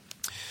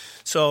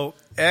So,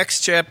 Acts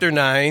chapter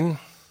 9,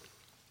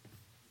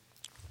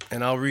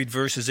 and I'll read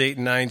verses 8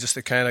 and 9 just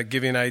to kind of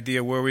give you an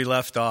idea where we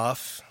left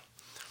off.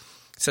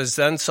 It says,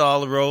 Then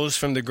Saul arose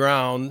from the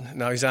ground.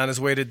 Now he's on his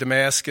way to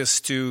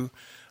Damascus to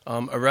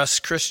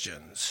arrest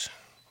Christians.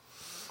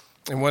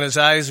 And when his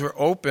eyes were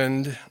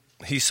opened,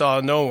 he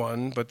saw no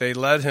one, but they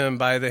led him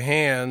by the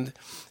hand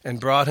and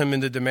brought him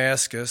into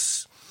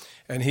Damascus.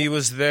 And he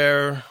was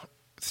there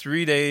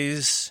 3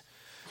 days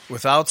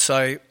without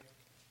sight,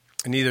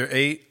 and neither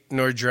ate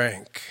nor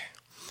drank.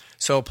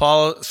 So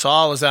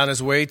Saul is on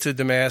his way to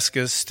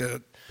Damascus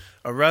to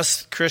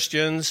arrest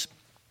Christians,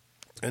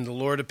 and the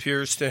Lord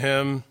appears to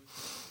him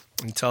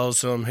and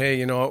tells him,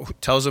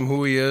 tells him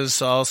who he is.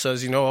 Saul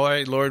says, all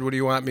right, Lord, what do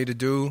you want me to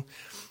do?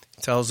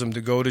 He tells him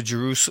to go to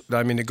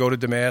to go to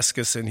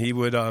Damascus, and he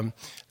would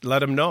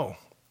let him know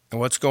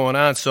what's going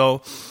on.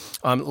 So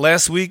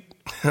last week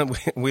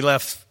we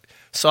left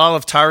Saul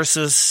of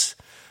Tarsus,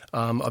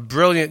 a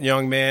brilliant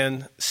young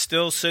man,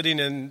 still sitting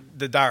in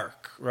the dark,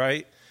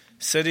 right?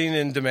 Sitting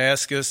in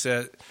Damascus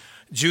at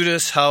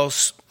Judas'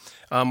 house,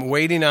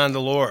 waiting on the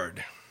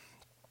Lord.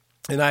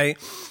 And I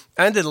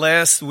ended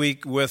last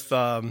week with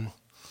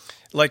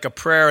like a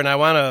prayer, and I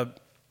want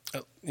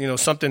to,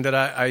 something that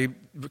I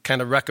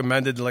kind of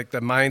recommended, like the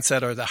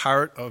mindset or the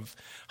heart of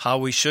how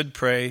we should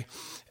pray.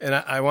 And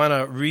I want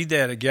to read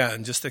that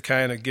again just to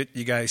kind of get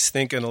you guys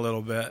thinking a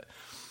little bit.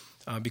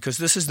 Because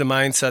this is the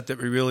mindset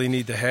that we really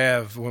need to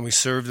have when we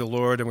serve the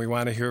Lord and we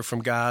want to hear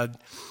from God.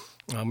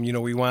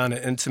 We want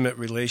an intimate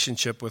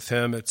relationship with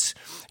Him. It's,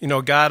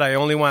 God, I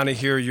only want to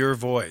hear your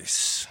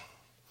voice.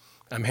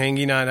 I'm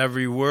hanging on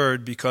every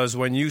word because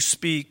when you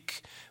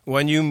speak,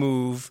 when you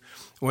move,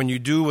 when you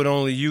do what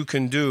only you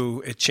can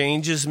do, it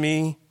changes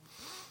me.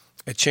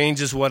 It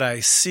changes what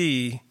I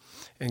see.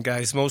 And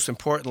guys, most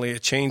importantly,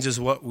 it changes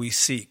what we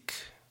seek.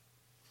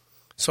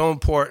 So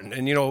important.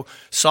 And,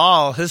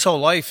 Saul, his whole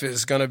life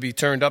is going to be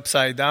turned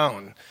upside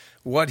down.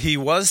 What he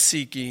was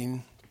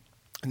seeking,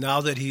 now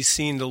that he's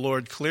seen the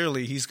Lord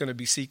clearly, he's going to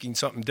be seeking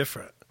something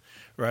different,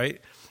 right?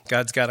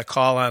 God's got a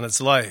call on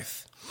his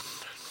life.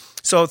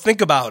 So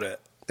think about it.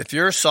 If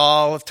you're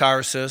Saul of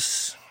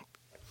Tarsus,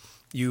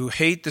 you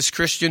hate this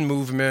Christian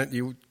movement,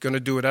 you're going to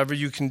do whatever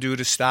you can do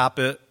to stop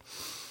it.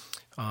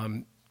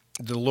 The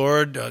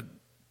Lord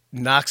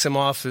knocks him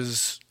off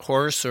his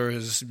horse or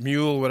his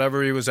mule,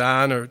 whatever he was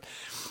on,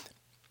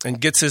 and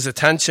gets his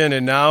attention,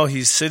 and now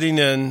he's sitting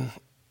in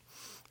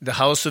the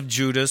house of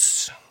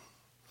Judas,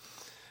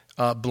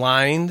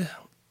 blind,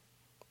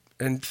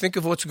 and think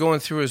of what's going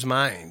through his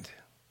mind.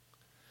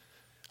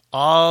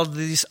 All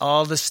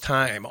this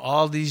time,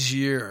 all these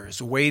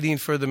years, waiting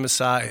for the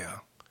Messiah,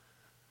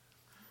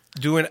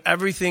 doing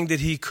everything that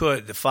he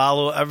could to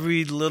follow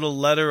every little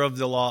letter of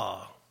the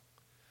law,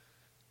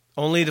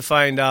 only to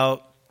find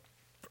out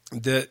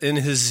that in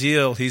his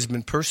zeal, he's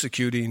been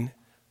persecuting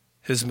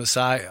his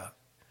Messiah,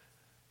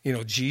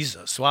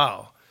 Jesus.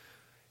 Wow.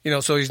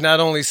 So he's not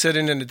only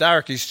sitting in the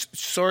dark, he's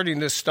sorting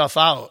this stuff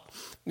out,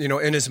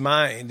 in his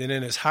mind and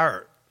in his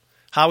heart.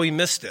 How he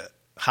missed it.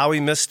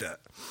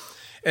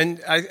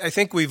 And I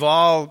think we've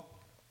all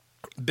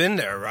been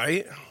there,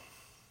 right?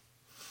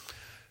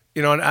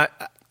 And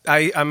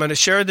I'm going to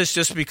share this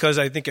just because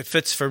I think it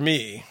fits for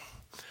me.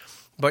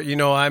 But,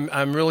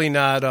 I'm really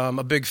not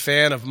a big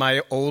fan of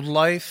my old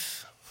life.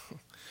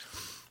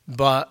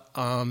 But,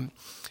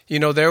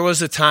 there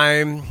was a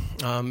time,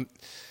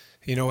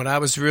 when I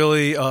was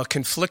really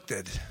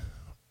conflicted.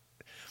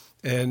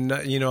 And,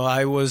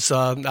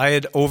 I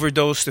had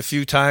overdosed a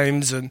few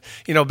times. And,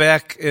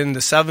 back in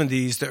the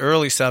 70s, the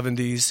early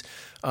 70s,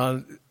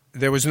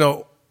 there was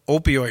no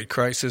opioid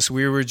crisis.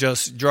 We were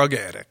just drug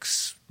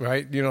addicts,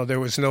 right? There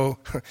was no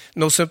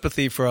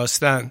sympathy for us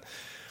then.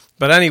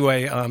 But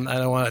anyway, I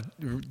don't want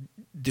to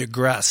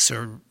digress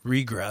or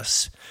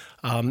regress.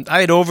 I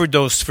had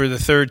overdosed for the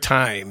third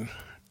time,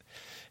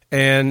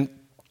 and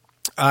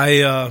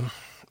I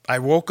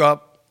woke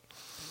up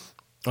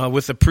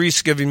with the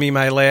priest giving me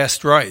my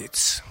last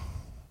rites.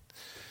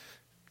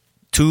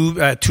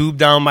 Tube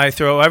down my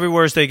throat.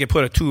 Everywhere they could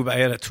put a tube, I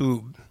had a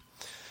tube.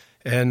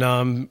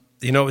 And,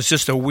 it was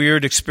just a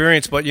weird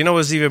experience. But, what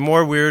was even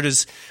more weird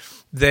is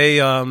they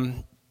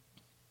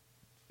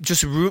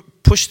just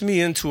pushed me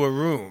into a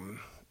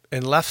room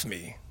and left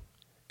me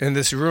in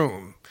this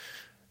room,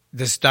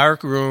 this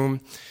dark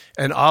room.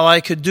 And all I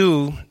could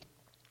do,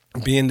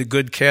 being the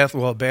good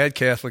Catholic, bad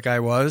Catholic I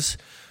was,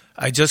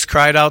 I just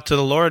cried out to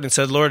the Lord and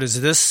said, Lord,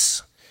 is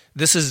this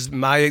is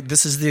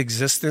the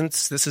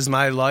existence, this is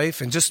my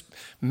life, and just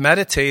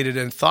meditated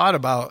and thought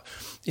about,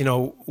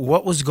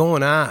 what was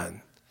going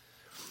on.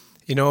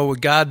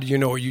 God,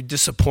 are you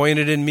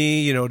disappointed in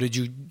me? Did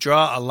you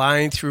draw a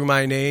line through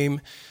my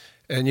name?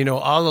 And,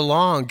 all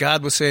along,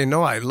 God was saying,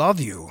 no, I love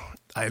you.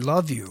 I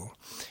love you.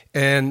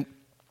 And,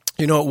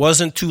 it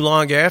wasn't too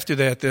long after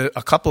that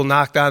a couple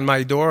knocked on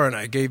my door and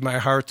I gave my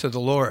heart to the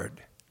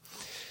Lord.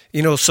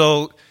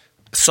 So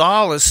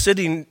Saul is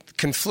sitting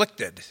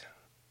conflicted,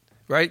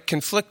 right?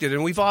 Conflicted.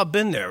 And we've all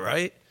been there,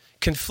 right?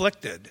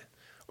 Conflicted.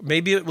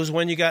 Maybe it was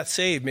when you got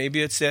saved.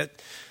 Maybe it's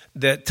at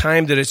that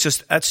time that it's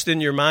just etched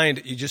in your mind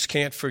that you just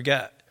can't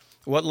forget.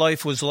 What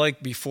life was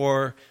like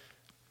before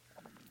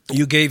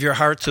you gave your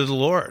heart to the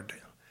Lord.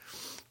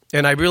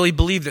 And I really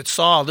believe that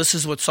Saul, this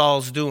is what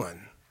Saul's doing.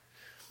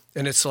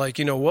 And it's like,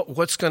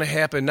 what's going to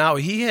happen now?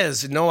 He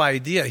has no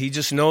idea. He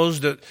just knows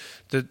that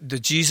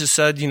Jesus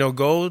said,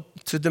 go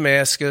to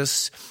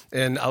Damascus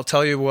and I'll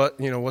tell you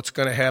what's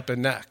going to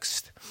happen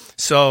next.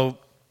 So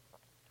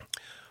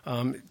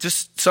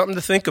just something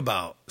to think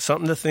about.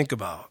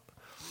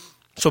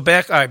 So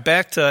back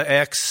to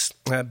Acts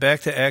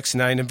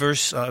 9 and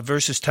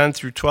verses 10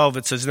 through 12.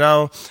 It says,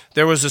 "Now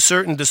there was a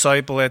certain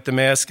disciple at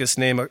Damascus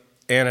named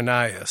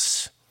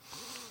Ananias.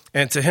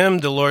 And to him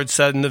the Lord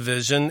said in the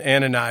vision,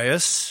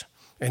 'Ananias.'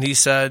 And he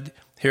said,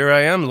 'Here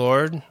I am,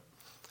 Lord.'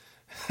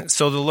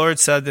 So the Lord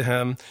said to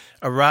him,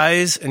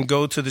 'Arise and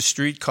go to the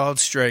street called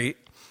Straight,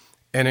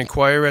 and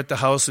inquire at the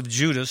house of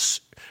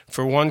Judas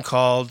for one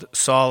called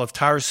Saul of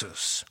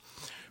Tarsus.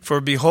 For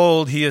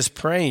behold, he is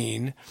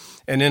praying,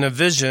 and in a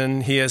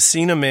vision he has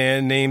seen a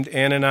man named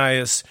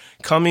Ananias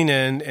coming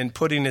in and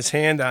putting his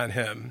hand on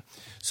him,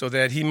 so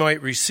that he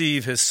might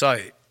receive his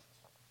sight.'"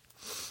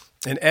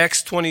 In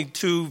Acts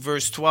 22,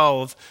 verse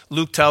 12,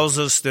 Luke tells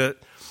us that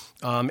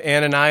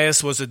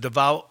Ananias was a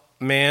devout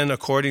man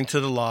according to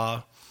the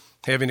law,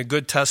 having a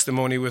good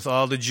testimony with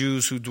all the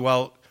Jews who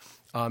dwelt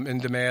in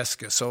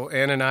Damascus. So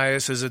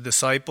Ananias is a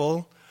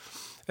disciple.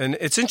 And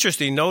it's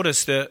interesting,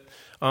 notice that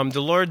the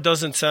Lord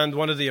doesn't send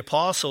one of the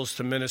apostles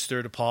to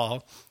minister to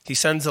Paul. He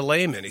sends a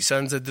layman. He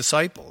sends a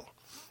disciple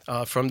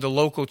from the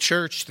local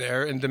church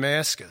there in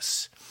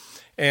Damascus.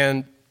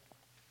 And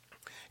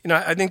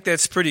I think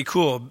that's pretty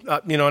cool.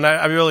 And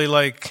I really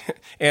like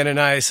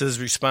Ananias'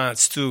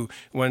 response too.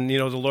 When, the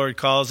Lord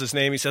calls his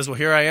name, he says, "Well,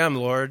 here I am,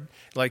 Lord."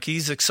 Like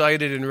he's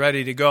excited and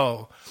ready to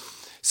go.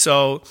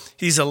 So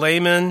he's a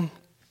layman,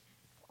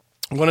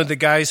 one of the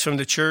guys from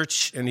the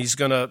church, and he's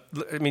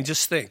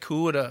just think,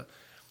 who would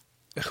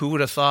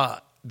have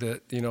thought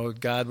that,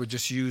 God would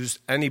just use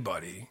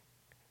anybody,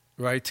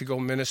 right, to go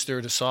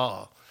minister to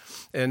Saul.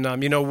 And,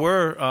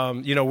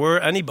 we're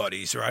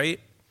anybody's, right?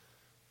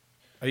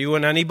 Are you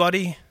an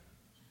anybody?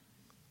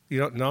 You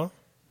don't know?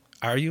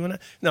 Are you an?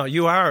 No,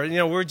 you are.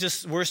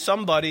 We're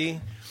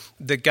somebody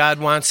that God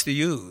wants to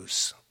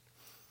use.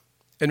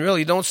 And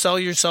really, don't sell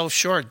yourself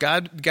short.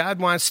 God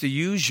wants to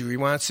use you. He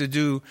wants to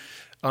do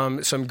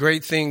some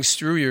great things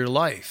through your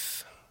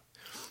life.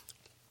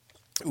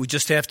 We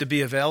just have to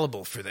be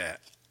available for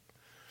that.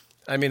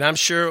 I'm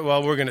sure,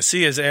 we're going to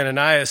see as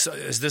Ananias,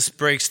 as this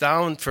breaks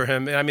down for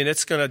him,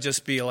 it's going to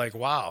just be like,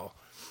 wow.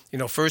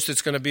 First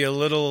it's going to be a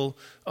little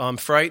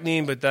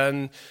frightening, but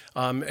then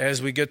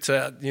as we get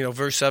to,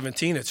 verse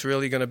 17, it's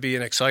really going to be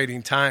an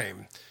exciting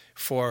time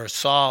for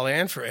Saul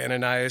and for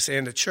Ananias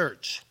and the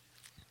church.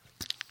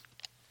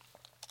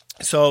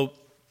 So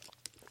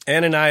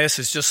Ananias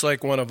is just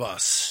like one of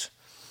us,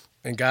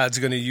 and God's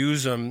going to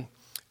use him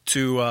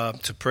to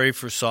pray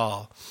for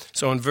Saul.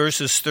 So in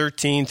verses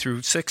 13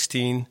 through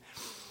 16,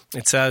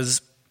 it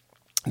says,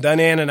 "Then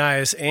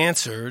Ananias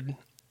answered,"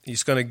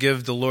 he's going to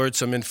give the Lord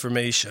some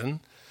information,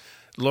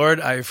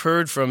 "Lord, I've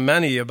heard from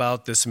many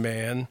about this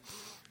man,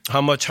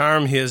 how much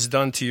harm he has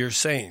done to your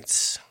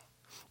saints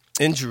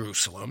in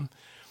Jerusalem.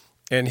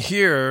 And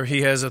here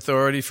he has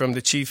authority from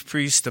the chief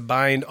priest to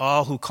bind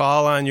all who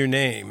call on your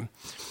name.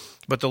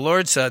 But the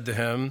Lord said to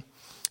him,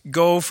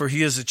 'Go, for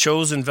he is a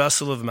chosen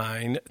vessel of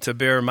mine to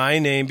bear my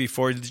name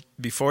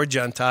before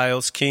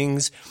Gentiles,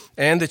 kings,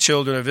 and the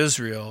children of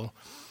Israel.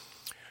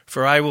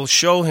 For I will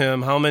show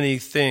him how many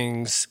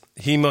things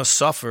he must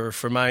suffer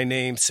for my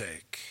name's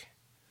sake.'"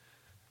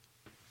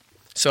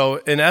 So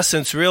in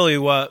essence, really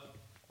what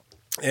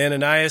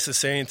Ananias is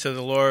saying to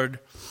the Lord,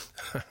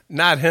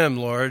 not him,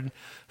 Lord,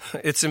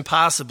 it's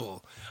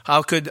impossible.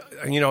 How could,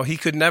 he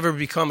could never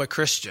become a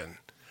Christian.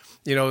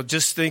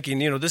 Just thinking,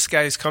 this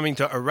guy is coming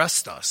to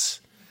arrest us.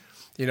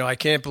 I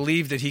can't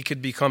believe that he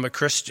could become a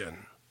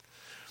Christian.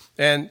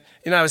 And,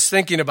 I was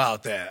thinking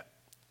about that.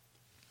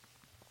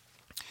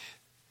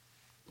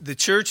 The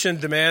church in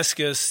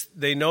Damascus,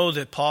 they know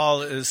that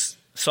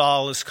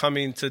Saul is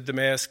coming to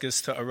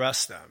Damascus to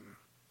arrest them.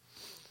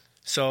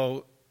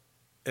 So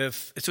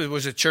if it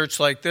was a church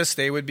like this,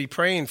 they would be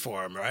praying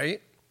for him,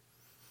 right?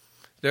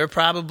 They're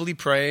probably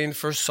praying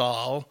for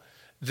Saul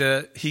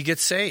that he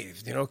gets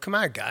saved. Come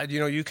on, God,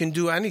 you can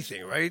do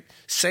anything, right?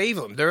 Save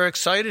him. They're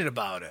excited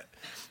about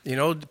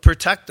it.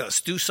 Protect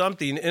us, do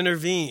something,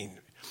 intervene,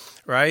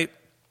 right?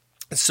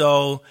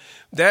 So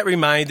that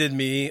reminded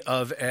me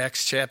of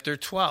Acts chapter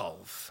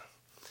 12.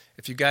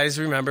 If you guys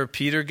remember,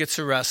 Peter gets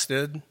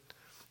arrested.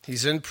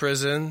 He's in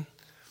prison,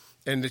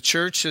 and the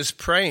church is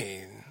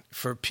praying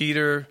for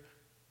Peter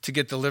to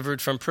get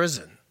delivered from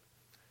prison,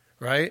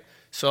 right?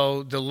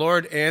 So the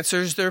Lord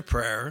answers their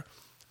prayer.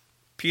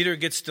 Peter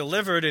gets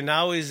delivered, and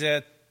now he's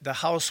at the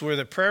house where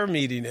the prayer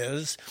meeting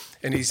is,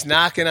 and he's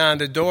knocking on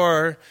the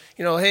door,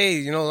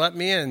 hey, let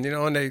me in,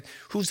 and they,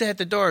 who's at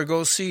the door?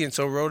 Go see. And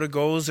so Rhoda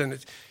goes, and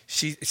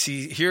she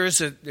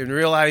hears it and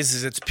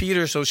realizes it's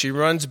Peter, so she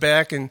runs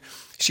back, and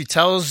she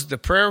tells the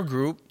prayer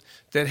group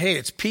that, hey,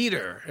 it's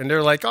Peter. And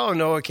they're like, oh,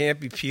 no, it can't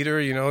be Peter.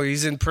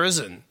 He's in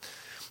prison.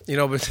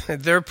 But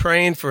they're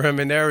praying for him,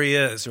 and there he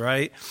is,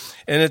 right?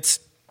 And it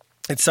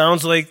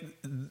sounds like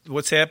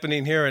what's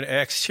happening here in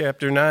Acts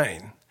chapter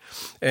 9.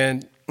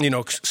 And,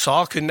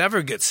 Saul could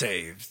never get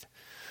saved.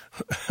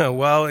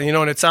 Well,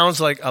 and it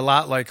sounds like a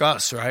lot like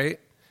us, right?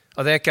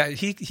 Oh, that guy,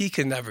 he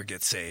can never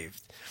get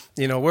saved.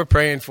 We're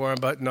praying for him,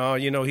 but no,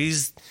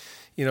 he's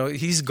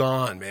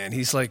gone, man.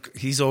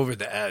 He's over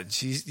the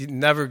edge.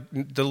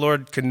 The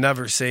Lord could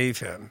never save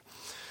him,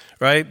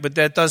 right? But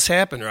that does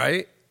happen,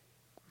 right?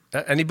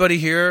 Anybody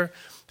here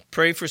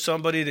pray for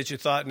somebody that you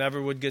thought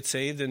never would get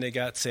saved and they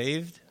got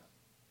saved?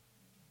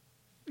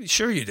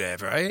 Sure you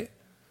did, right?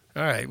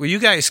 All right. Well, you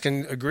guys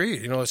can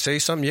agree, say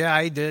something. Yeah,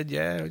 I did.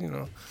 Yeah,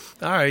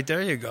 All right,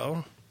 there you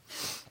go.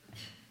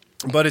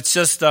 But it's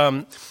just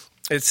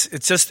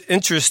it's just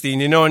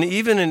interesting, and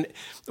even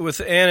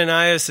with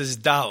Ananias'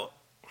 doubt,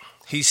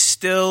 he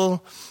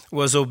still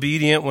was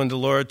obedient when the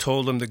Lord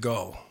told him to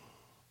go.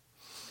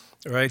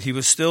 Right? He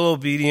was still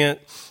obedient.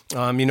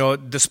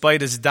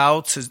 Despite his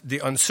doubts, the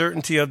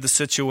uncertainty of the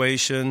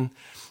situation,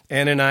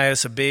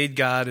 Ananias obeyed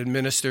God and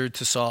ministered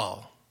to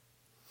Saul.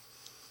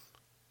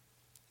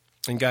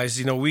 And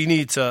guys, we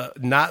need to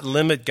not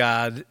limit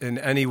God in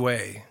any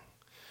way,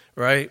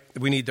 right?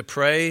 We need to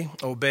pray,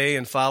 obey,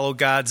 and follow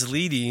God's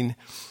leading,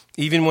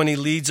 even when he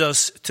leads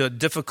us to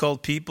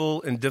difficult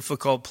people and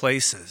difficult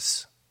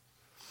places.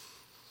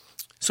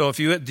 So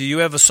do you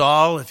have a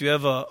Saul? If you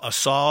have a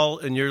Saul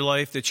in your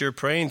life that you're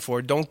praying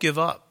for, don't give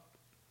up.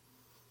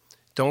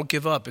 Don't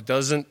give up. It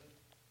doesn't,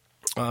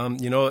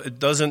 it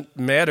doesn't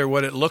matter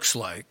what it looks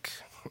like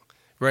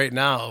right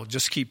now.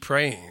 Just keep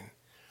praying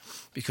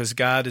because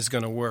God is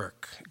going to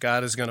work.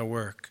 God is going to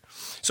work.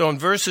 So in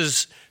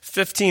verses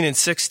 15 and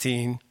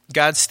 16,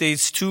 God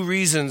states two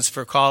reasons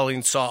for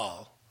calling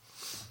Saul.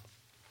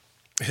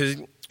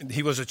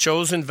 He was a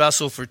chosen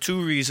vessel for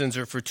two reasons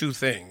or for two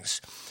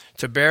things: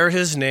 to bear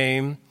his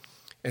name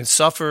and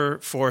suffer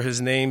for his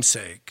name's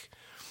sake.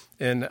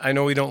 And I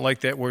know we don't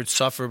like that word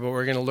suffer, but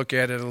we're going to look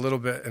at it a little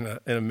bit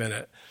in a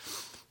minute.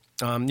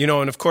 And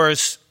of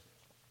course,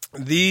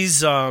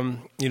 these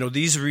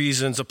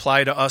reasons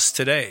apply to us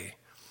today,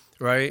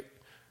 right?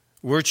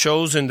 We're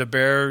chosen to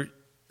bear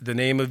the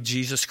name of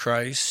Jesus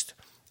Christ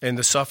and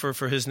to suffer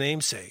for his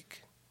name's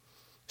sake.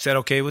 Is that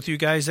okay with you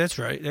guys? That's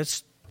right.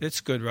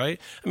 That's good, right?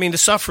 I mean, the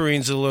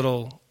suffering's a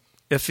little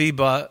iffy,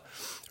 but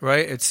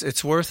right,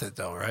 it's worth it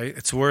though, right?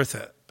 It's worth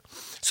it.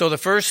 So the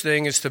first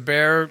thing is to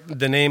bear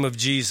the name of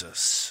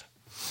Jesus.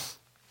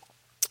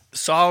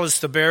 Saul is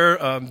to bear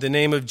the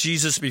name of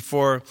Jesus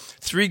before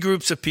three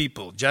groups of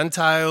people: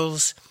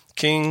 Gentiles,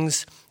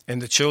 kings,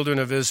 and the children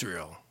of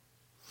Israel.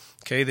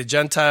 Okay, the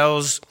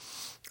Gentiles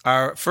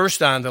are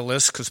first on the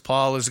list because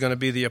Paul is going to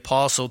be the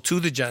apostle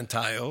to the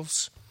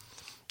Gentiles.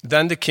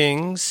 Then the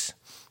kings.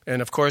 And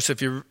of course,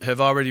 if you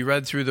have already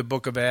read through the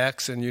book of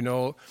Acts and you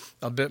know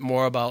a bit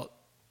more about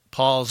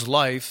Paul's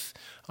life,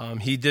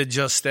 he did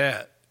just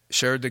that.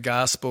 Shared the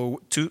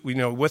gospel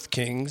with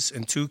kings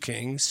and to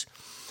kings.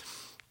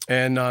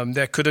 And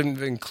that could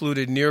have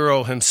included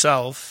Nero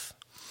himself.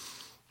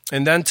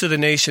 And then to the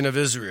nation of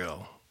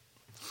Israel.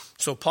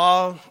 So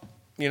Paul,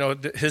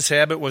 his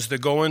habit was to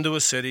go into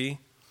a city.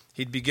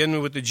 He'd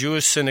begin with the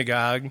Jewish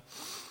synagogue.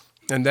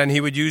 And then he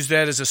would use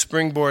that as a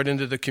springboard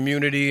into the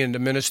community and to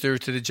minister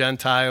to the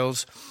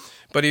Gentiles.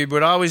 But he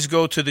would always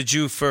go to the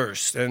Jew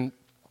first. And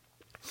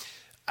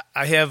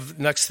I have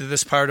next to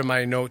this part of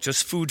my note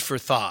just food for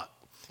thought.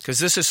 Because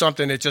this is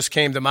something that just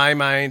came to my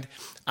mind.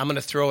 I'm going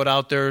to throw it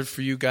out there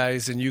for you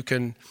guys, and you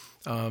can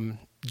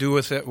do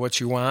with it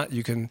what you want.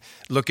 You can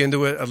look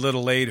into it a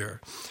little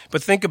later.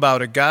 But think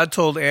about it. God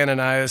told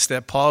Ananias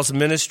that Paul's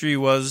ministry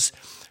was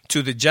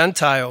to the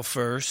Gentile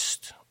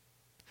first,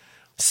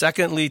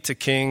 secondly to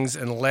kings,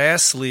 and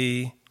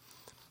lastly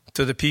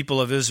to the people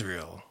of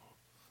Israel.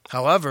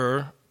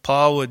 However,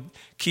 Paul would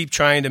keep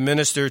trying to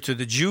minister to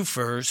the Jew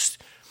first,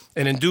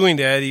 and in doing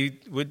that,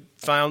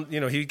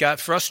 he got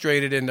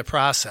frustrated in the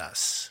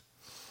process.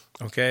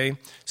 Okay?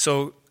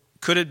 So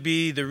could it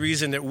be the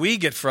reason that we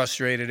get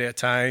frustrated at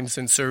times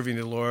in serving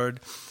the Lord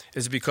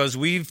is because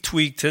we've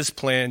tweaked his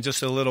plan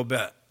just a little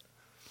bit?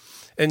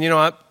 And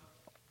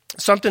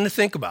something to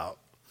think about.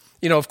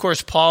 Of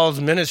course, Paul's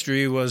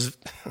ministry was,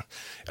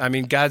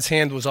 God's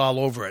hand was all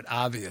over it,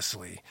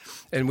 obviously.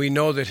 And we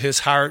know that his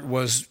heart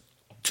was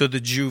to the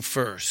Jew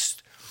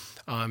first.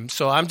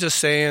 So I'm just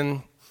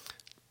saying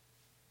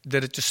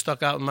that it just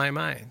stuck out in my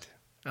mind.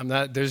 I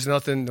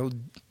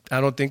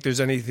don't think there's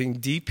anything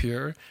deep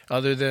here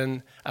other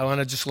than I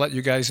want to just let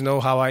you guys know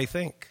how I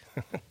think.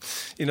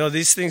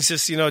 These things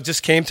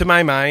just came to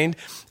my mind.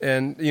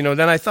 And,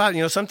 then I thought,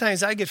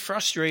 sometimes I get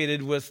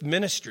frustrated with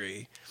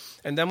ministry.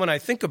 And then when I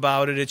think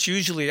about it, it's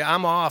usually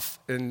I'm off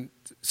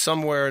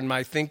somewhere in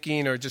my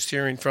thinking or just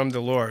hearing from the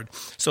Lord.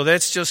 So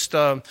that's just,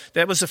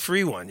 that was a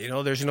free one.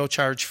 There's no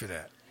charge for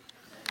that.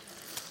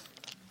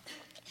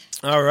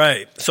 All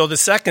right. So the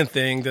second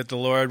thing that the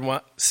Lord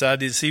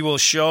said is he will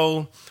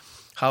show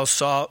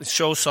Saul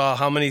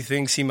how many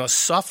things he must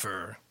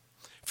suffer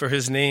for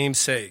his name's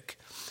sake.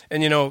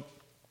 And,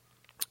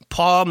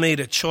 Paul made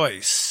a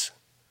choice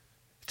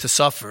to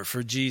suffer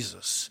for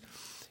Jesus.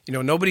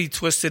 Nobody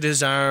twisted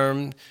his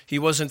arm. He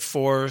wasn't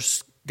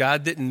forced.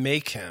 God didn't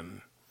make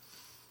him.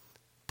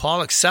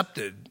 Paul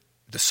accepted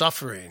the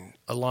suffering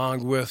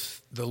along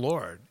with the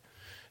Lord.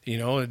 He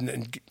was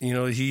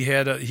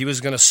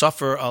going to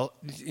suffer.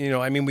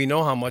 We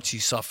know how much he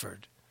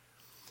suffered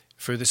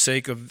for the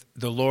sake of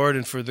the Lord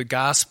and for the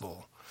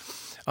gospel.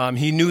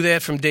 He knew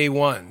that from day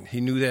one.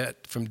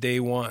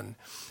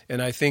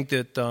 And I think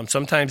that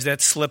sometimes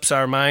that slips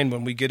our mind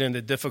when we get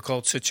into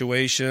difficult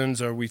situations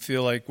or we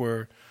feel like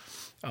we're,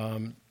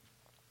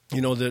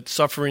 that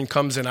suffering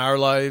comes in our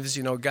lives.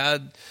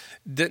 God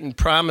didn't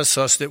promise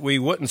us that we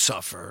wouldn't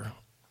suffer,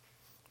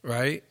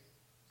 right?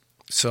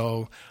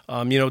 So,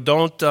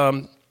 don't,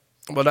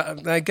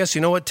 but I guess,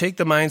 take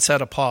the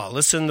mindset of Paul.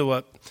 Listen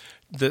to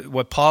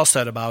what Paul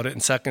said about it in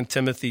 2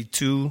 Timothy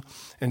 2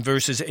 and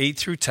verses 8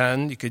 through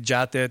 10. You could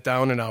jot that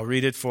down and I'll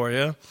read it for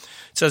you.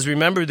 It says,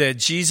 "Remember that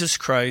Jesus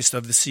Christ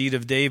of the seed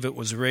of David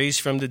was raised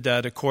from the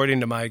dead according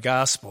to my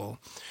gospel,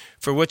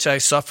 for which I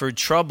suffered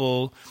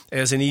trouble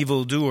as an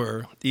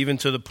evildoer, even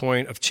to the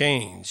point of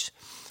change.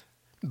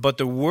 But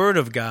the word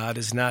of God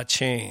is not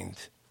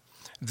chained.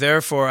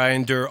 Therefore I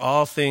endure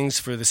all things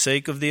for the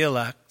sake of the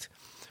elect,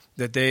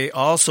 that they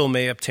also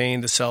may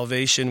obtain the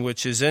salvation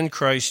which is in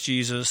Christ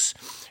Jesus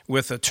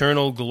with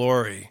eternal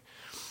glory."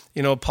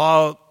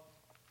 Paul,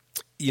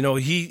 he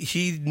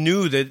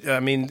knew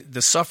that,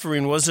 the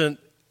suffering wasn't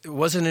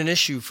an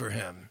issue for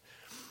him,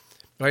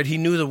 right? He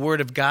knew the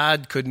word of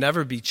God could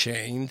never be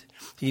chained.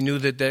 He knew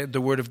that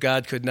the word of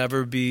God could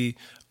never be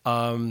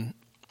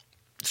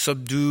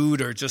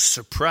subdued or just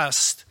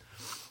suppressed.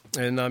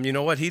 And you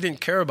know what? He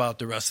didn't care about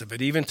the rest of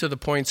it, even to the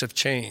points of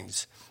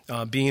chains,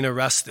 being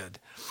arrested.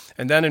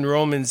 And then in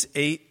Romans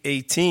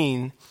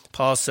 8:18,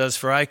 Paul says,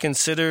 "For I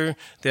consider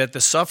that the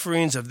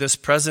sufferings of this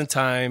present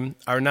time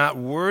are not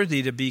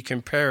worthy to be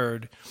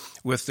compared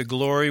with the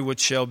glory which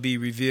shall be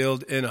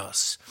revealed in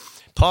us."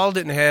 Paul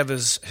didn't have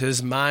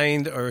his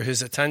mind or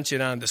his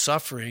attention on the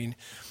suffering.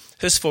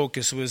 His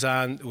focus was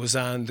on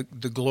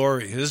the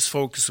glory. His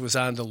focus was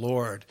on the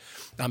Lord.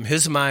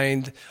 His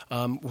mind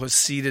was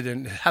seated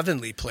in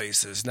heavenly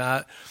places,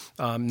 not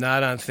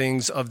on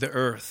things of the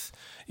earth.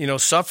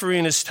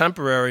 Suffering is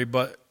temporary,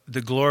 but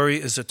the glory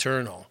is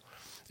eternal.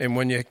 And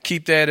when you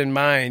keep that in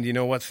mind,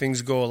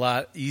 things go a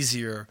lot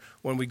easier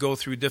when we go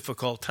through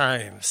difficult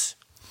times.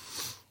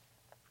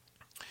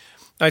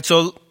 All right,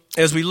 so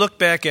as we look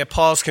back at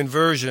Paul's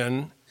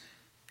conversion,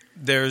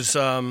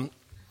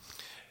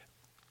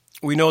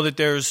 we know that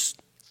there's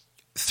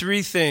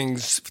three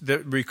things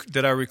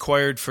that are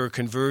required for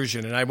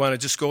conversion, and I want to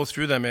just go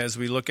through them as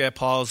we look at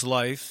Paul's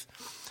life.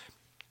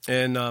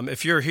 And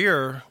if you're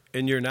here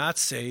and you're not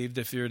saved,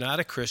 if you're not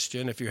a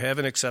Christian, if you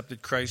haven't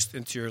accepted Christ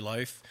into your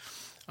life,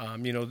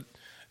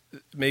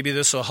 maybe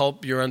this will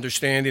help your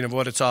understanding of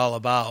what it's all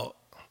about.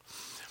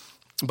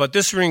 But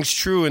this rings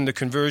true in the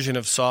conversion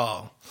of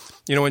Saul.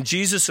 When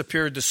Jesus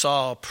appeared to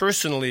Saul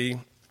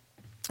personally,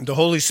 the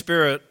Holy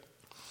Spirit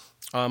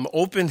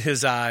opened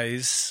his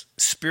eyes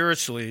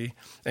spiritually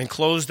and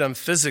closed them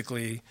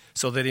physically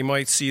so that he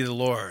might see the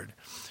Lord.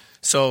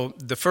 So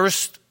the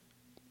first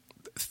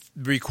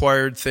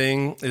required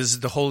thing is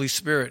the Holy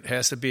Spirit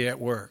has to be at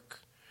work,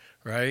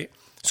 right?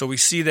 So we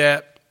see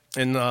that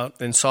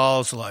in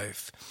Saul's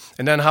life.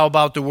 And then how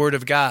about the Word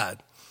of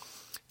God?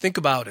 Think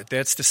about it.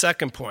 That's the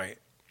second point.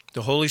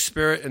 The Holy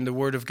Spirit and the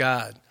Word of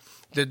God.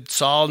 Did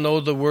Saul know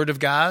the Word of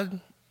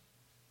God?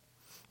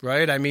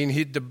 Right?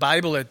 The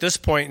Bible at this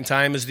point in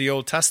time is the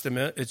Old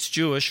Testament. It's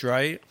Jewish,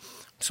 right?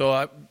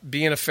 So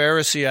being a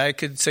Pharisee, I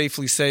could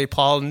safely say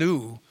Paul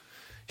knew.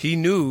 He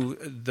knew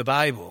the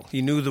Bible.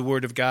 He knew the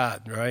Word of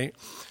God, right?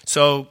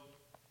 So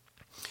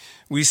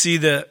we see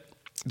that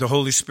the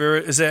Holy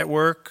Spirit is at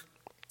work.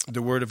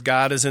 The Word of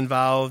God is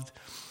involved.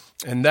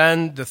 And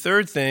then the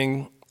third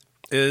thing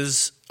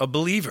is a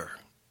believer.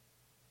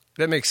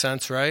 That makes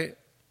sense, right?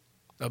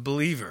 A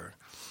believer.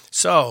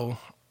 So,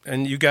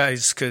 and you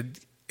guys could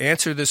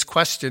answer this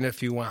question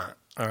if you want,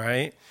 all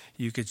right?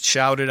 You could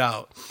shout it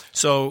out.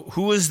 So,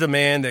 who is the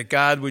man that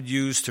God would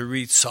use to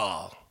reach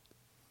Saul?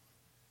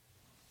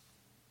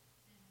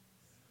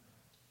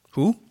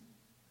 Who?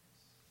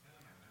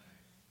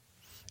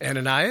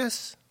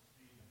 Ananias?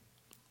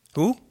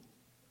 Who?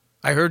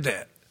 I heard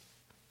that.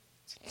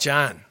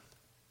 John.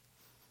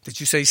 Did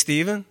you say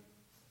Stephen?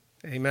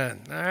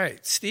 Amen. All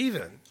right,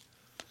 Stephen.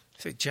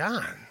 Say,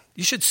 John,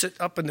 you should sit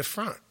up in the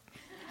front.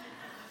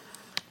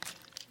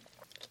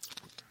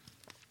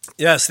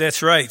 Yes,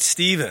 that's right,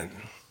 Stephen.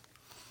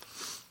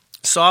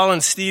 Saul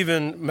and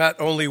Stephen met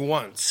only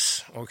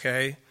once,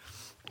 okay?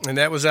 And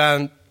that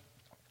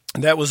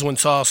was when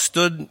Saul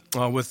stood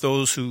with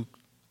those who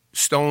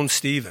stoned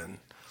Stephen,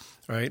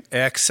 right?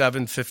 Acts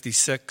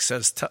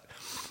 7:56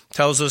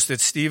 tells us that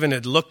Stephen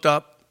had looked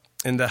up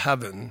into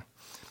heaven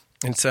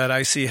and said,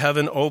 "I see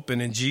heaven open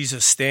and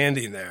Jesus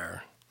standing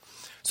there."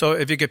 So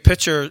if you could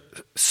picture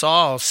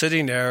Saul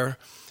sitting there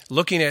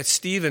looking at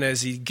Stephen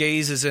as he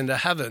gazes into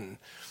heaven,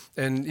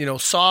 And,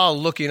 Saul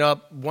looking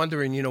up,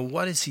 wondering,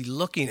 what is he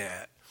looking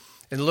at?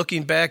 And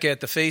looking back at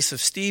the face of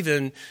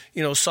Stephen,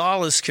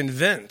 Saul is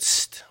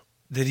convinced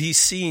that he's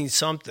seeing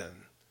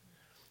something.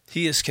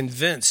 He is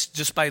convinced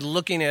just by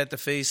looking at the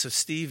face of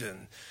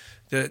Stephen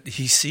that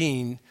he's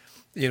seeing,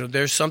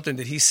 there's something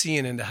that he's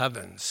seeing in the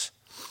heavens.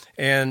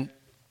 And,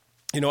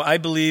 I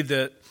believe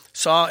that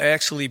Saul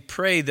actually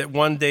prayed that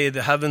one day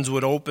the heavens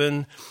would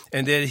open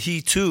and that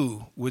he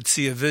too would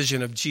see a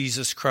vision of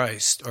Jesus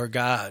Christ or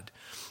God.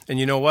 And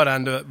you know what?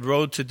 On the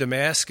road to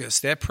Damascus,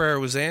 that prayer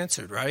was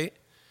answered, right?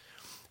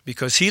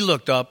 Because he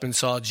looked up and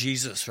saw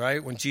Jesus,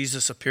 right? When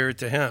Jesus appeared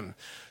to him.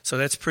 So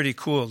that's pretty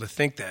cool to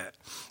think that.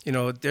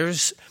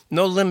 There's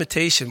no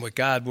limitation with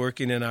God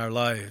working in our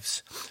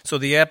lives. So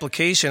the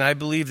application, I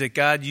believe that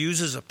God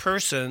uses a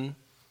person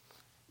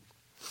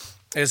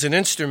as an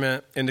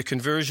instrument in the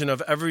conversion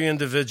of every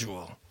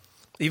individual.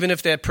 Even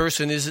if that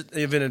person isn't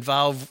even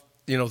involved,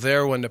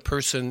 there when the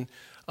person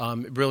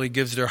really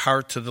gives their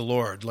heart to the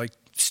Lord. Like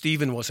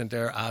Stephen wasn't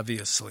there,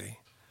 obviously.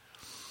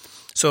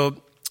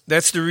 So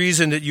that's the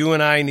reason that you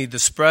and I need to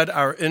spread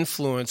our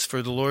influence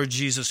for the Lord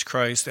Jesus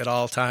Christ at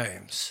all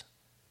times.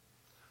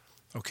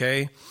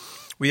 Okay?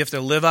 We have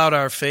to live out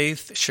our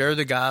faith, share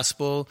the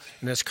gospel,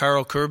 and as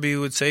Carl Kirby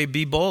would say,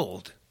 be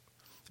bold.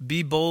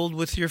 Be bold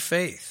with your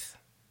faith.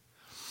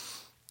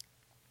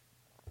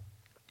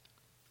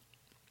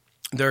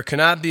 There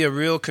cannot be a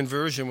real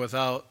conversion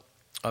without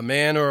a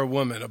man or a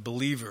woman, a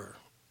believer,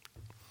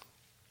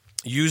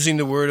 using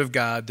the Word of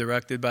God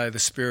directed by the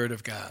Spirit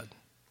of God.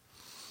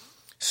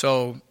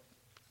 So,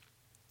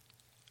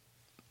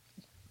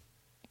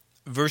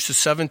 verses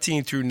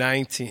 17 through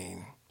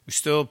 19,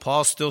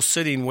 Paul's still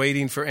sitting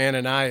waiting for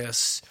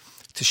Ananias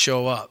to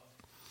show up.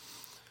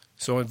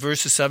 So in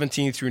verses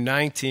 17 through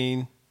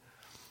 19,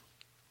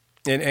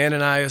 and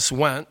Ananias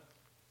went.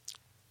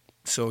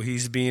 So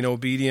he's being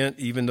obedient,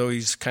 even though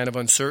he's kind of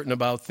uncertain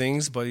about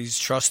things, but he's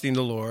trusting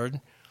the Lord.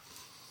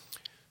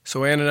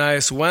 So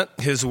Ananias went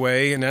his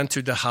way and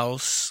entered the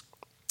house,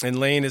 and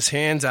laying his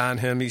hands on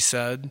him, he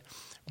said,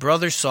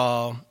 "Brother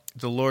Saul,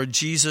 the Lord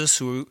Jesus,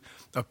 who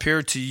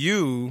appeared to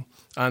you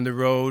on the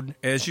road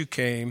as you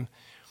came,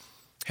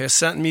 has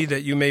sent me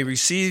that you may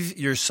receive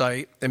your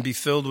sight and be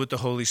filled with the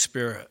Holy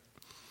Spirit."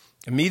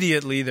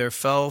 Immediately there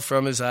fell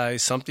from his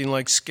eyes something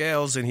like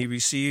scales, and he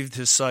received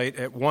his sight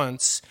at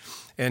once.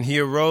 And he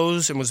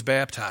arose and was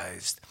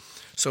baptized.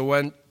 So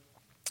when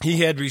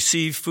he had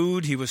received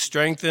food, he was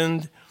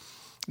strengthened.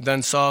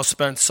 Then Saul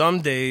spent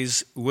some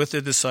days with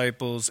the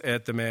disciples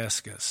at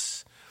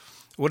Damascus.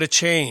 What a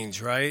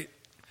change, right?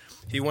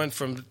 He went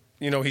from,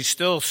 he's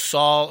still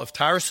Saul of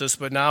Tarsus,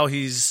 but now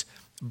he's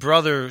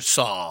brother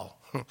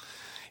Saul.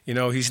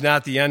 He's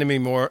not the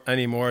enemy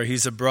anymore.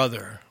 He's a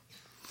brother.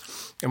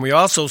 And we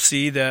also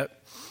see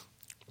that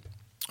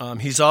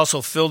he's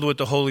also filled with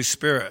the Holy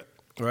Spirit.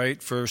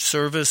 Right, for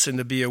service and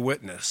to be a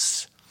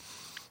witness.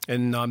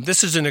 And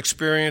this is an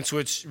experience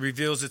which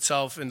reveals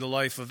itself in the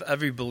life of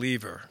every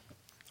believer,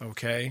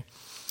 okay?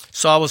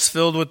 Saul was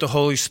filled with the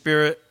Holy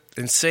Spirit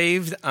and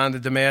saved on the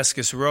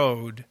Damascus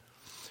road,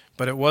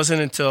 but it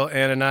wasn't until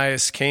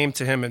Ananias came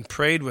to him and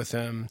prayed with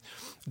him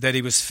that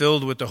he was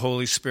filled with the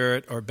Holy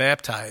Spirit or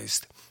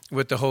baptized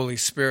with the Holy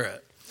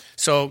Spirit.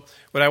 So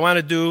what I want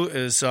to do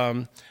is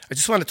I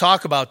just want to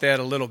talk about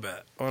that a little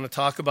bit. I want to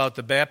talk about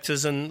the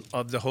baptism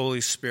of the Holy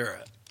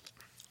Spirit.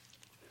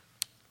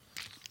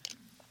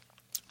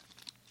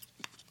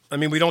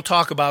 We don't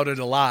talk about it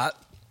a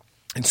lot,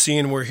 and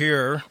seeing we're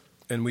here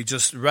and we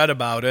just read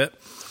about it,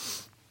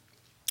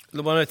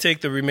 I want to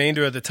take the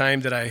remainder of the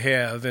time that I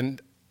have,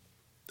 and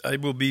I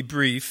will be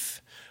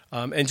brief,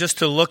 and just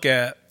to look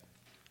at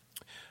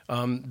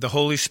the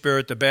Holy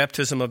Spirit, the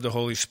baptism of the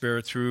Holy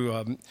Spirit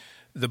through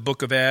the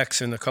book of Acts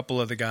and a couple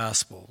of the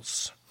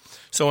Gospels.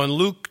 So in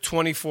Luke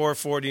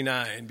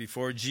 24:49,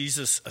 before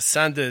Jesus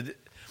ascended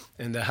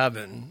into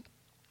heaven,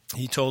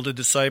 he told the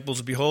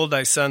disciples, "Behold,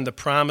 I send the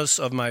promise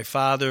of my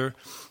Father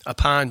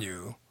upon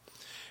you,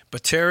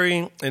 but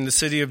tarry in the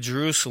city of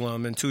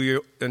Jerusalem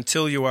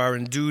until you are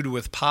endued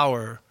with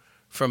power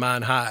from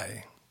on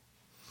high."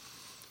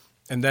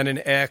 And then in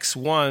Acts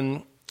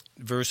 1,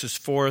 verses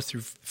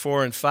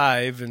 4 and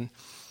 5, and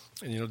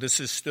this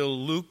is still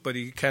Luke, but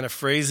he kind of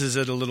phrases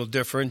it a little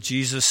different,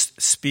 Jesus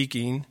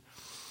speaking.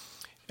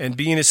 "And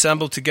being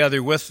assembled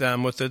together with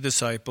them, with the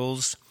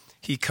disciples,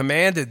 he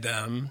commanded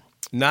them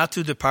not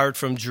to depart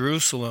from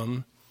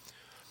Jerusalem,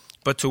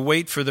 but to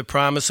wait for the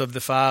promise of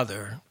the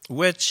Father,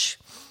 which,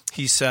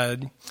 he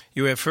said,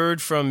 you have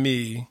heard from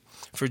me.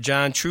 For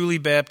John truly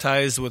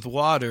baptized with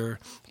water,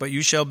 but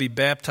you shall be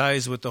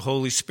baptized with the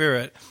Holy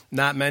Spirit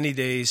not many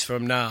days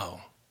from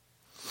now."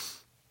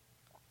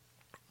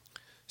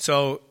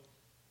 So,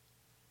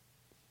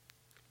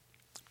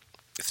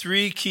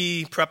 three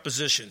key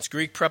prepositions,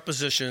 Greek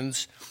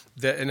prepositions.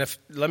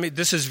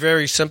 This is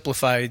very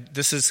simplified.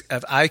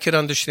 If I could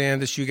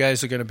understand this, you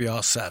guys are going to be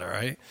all set, all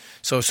right?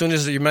 So as soon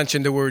as you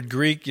mention the word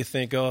Greek, you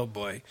think, oh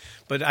boy.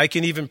 But I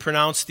can even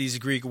pronounce these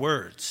Greek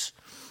words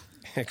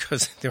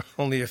because there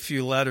are only a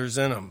few letters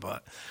in them.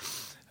 But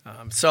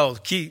So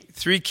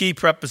three key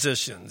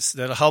prepositions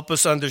that'll help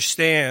us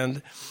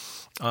understand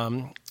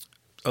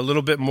a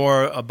little bit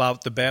more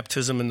about the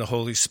baptism in the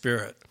Holy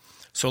Spirit.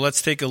 So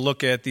let's take a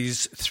look at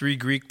these three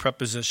Greek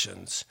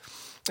prepositions.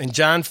 In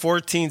John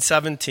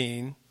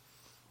 14:17,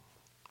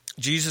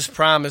 Jesus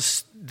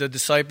promised the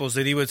disciples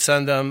that he would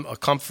send them a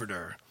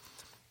comforter,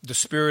 the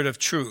Spirit of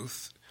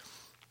truth,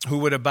 who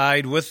would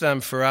abide with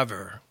them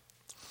forever,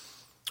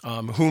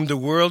 whom the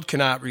world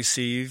cannot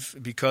receive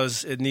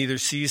because it neither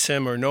sees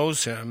him or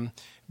knows him,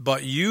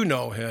 but you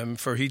know him,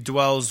 for he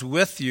dwells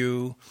with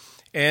you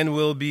and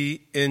will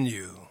be in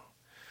you.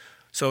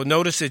 So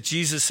notice that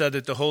Jesus said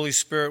that the Holy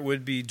Spirit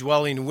would be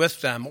dwelling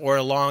with them or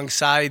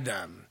alongside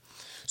them.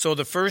 So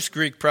the first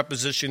Greek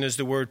preposition is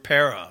the word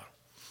para,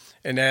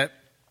 and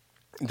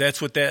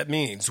that's what that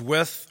means,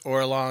 with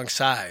or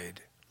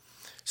alongside.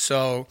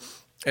 So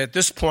at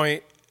this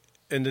point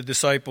in the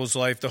disciples'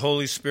 life, the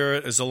Holy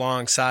Spirit is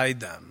alongside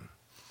them.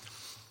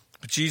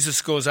 But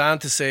Jesus goes on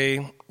to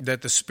say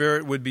that the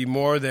Spirit would be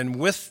more than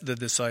with the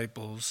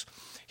disciples.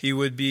 He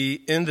would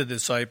be in the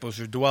disciples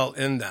or dwell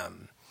in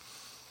them.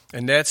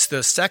 And that's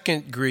the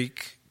second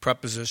Greek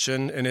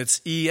preposition, and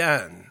it's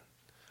en,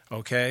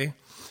 okay?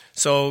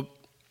 So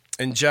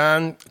in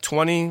John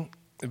 20,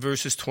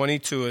 verses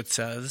 22, it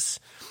says,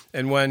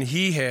 and when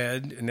he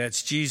had, and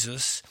that's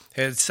Jesus,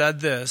 had said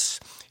this,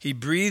 he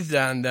breathed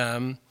on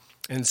them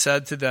and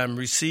said to them,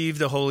 receive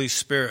the Holy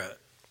Spirit.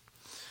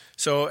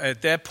 So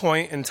at that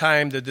point in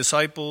time, the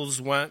disciples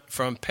went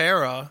from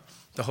para,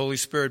 the Holy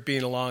Spirit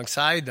being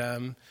alongside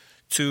them,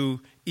 to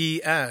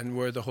en,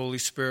 where the Holy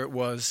Spirit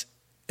was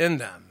in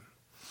them.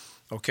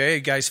 Okay,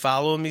 you guys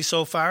following me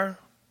so far?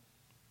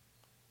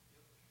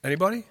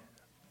 Anybody?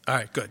 All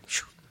right, good.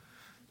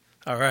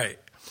 All right.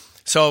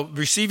 So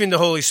receiving the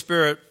Holy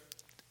Spirit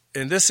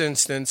in this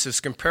instance is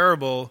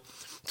comparable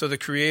to the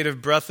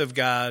creative breath of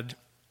God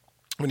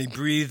when he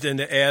breathed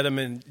into Adam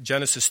in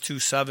Genesis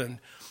 2:7,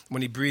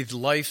 when he breathed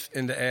life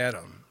into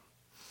Adam.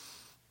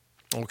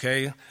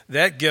 Okay,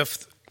 that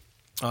gift,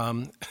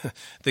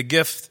 the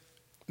gift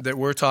that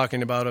we're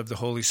talking about of the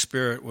Holy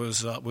Spirit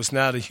was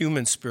not a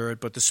human spirit,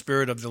 but the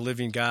Spirit of the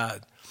living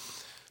God.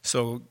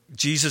 So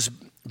Jesus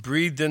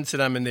breathed into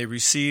them, and they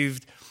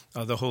received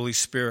the Holy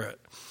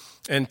Spirit.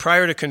 And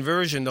prior to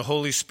conversion, the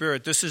Holy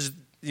Spirit, this is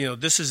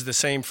the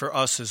same for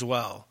us as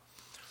well.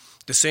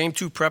 The same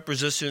two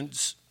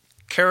prepositions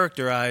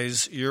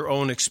characterize your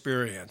own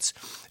experience.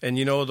 And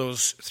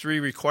those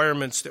three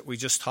requirements that we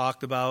just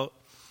talked about,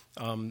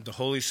 the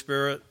Holy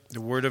Spirit,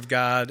 the Word of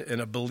God, and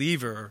a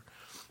believer,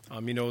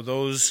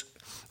 those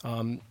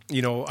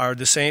are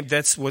the same.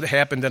 That's what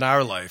happened in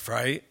our life,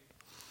 right?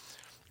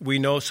 We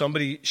know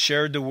somebody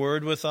shared the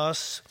Word with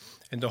us,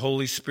 and the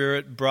Holy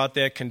Spirit brought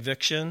that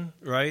conviction,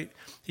 right?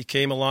 He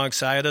came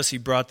alongside us. He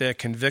brought that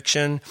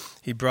conviction.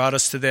 He brought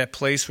us to that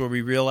place where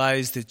we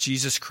realized that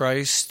Jesus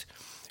Christ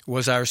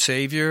was our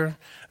Savior,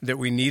 that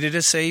we needed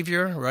a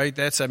Savior, right?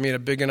 That's, a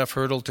big enough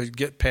hurdle to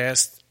get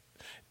past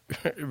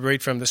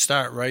right from the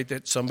start, right?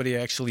 That somebody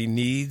actually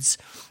needs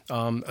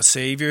a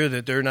Savior,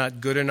 that they're not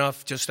good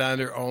enough just on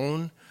their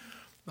own.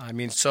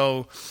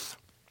 So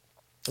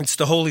it's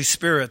the Holy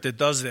Spirit that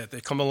does that.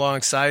 They come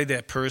alongside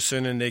that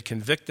person and they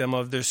convict them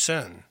of their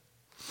sin.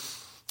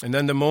 And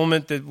then the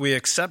moment that we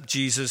accept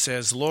Jesus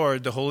as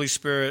Lord, the Holy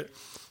Spirit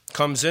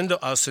comes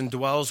into us and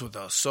dwells with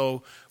us.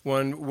 So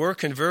when we're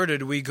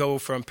converted, we go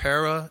from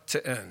para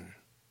to en.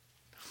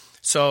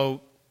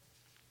 So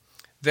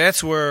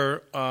that's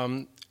where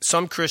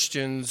some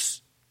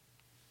Christians'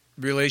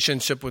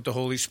 relationship with the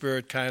Holy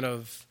Spirit kind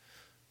of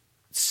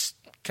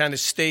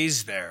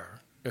stays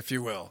there, if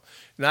you will.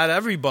 Not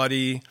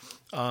everybody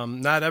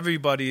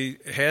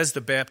has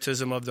the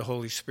baptism of the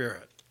Holy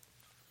Spirit.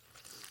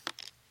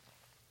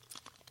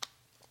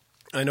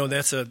 I know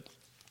that's a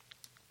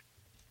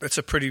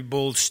pretty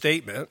bold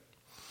statement,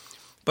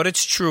 but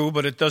it's true,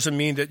 but it doesn't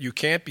mean that you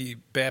can't be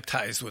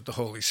baptized with the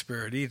Holy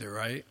Spirit either,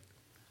 right?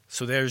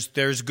 So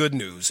there's good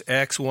news.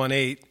 Acts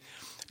 1:8,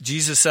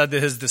 Jesus said to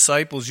his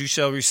disciples, you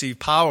shall receive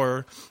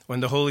power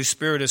when the Holy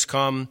Spirit has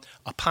come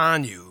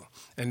upon you.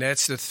 And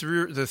that's the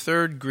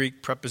third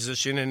Greek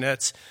preposition, and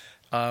that's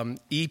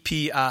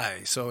epi.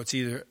 So it's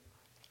either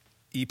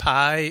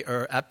epi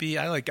or epi.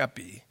 I like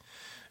epi.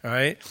 All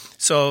right.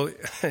 So,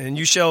 and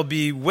you shall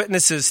be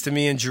witnesses to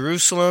me in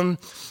Jerusalem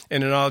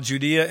and in all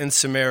Judea and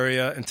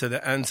Samaria and to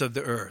the ends of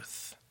the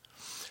earth.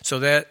 So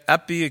that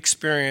epi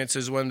experience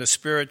is when the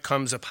Spirit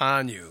comes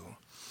upon you.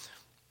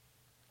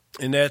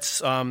 And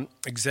that's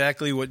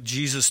exactly what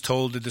Jesus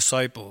told the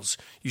disciples.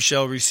 You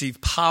shall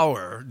receive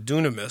power,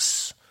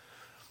 dunamis,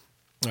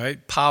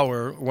 right?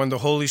 Power when the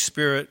Holy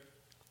Spirit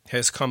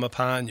has come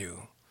upon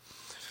you.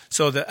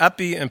 So the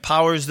epi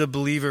empowers the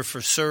believer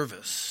for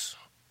service.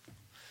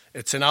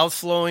 It's an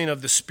outflowing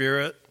of the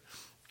Spirit.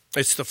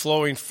 It's the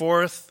flowing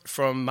forth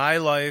from my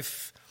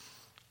life,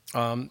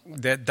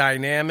 that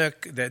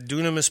dynamic, that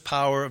dunamis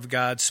power of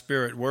God's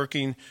Spirit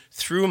working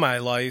through my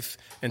life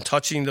and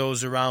touching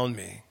those around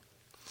me.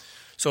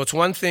 So it's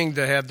one thing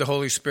to have the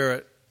Holy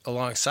Spirit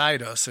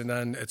alongside us, and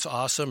then it's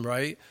awesome,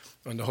 right?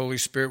 When the Holy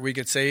Spirit, we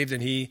get saved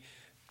and He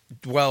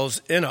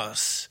dwells in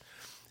us.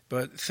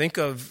 But think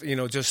of,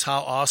 just how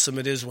awesome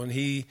it is when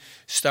he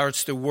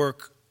starts to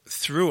work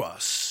through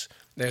us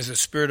as the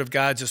Spirit of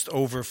God just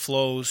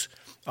overflows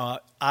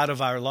out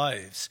of our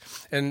lives.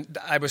 And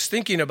I was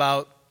thinking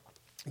about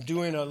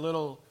doing a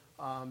little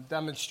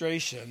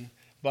demonstration,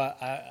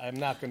 but I'm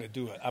not going to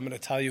do it. I'm going to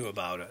tell you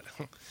about it.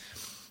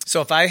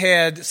 So if I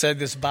had, said,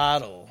 this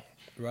bottle,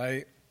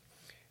 right,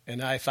 and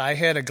if I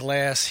had a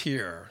glass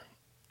here,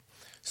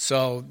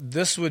 so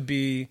this would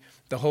be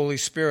the Holy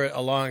Spirit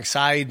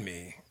alongside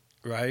me,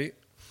 right?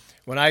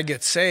 When I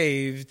get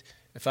saved,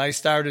 if I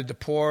started to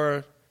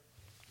pour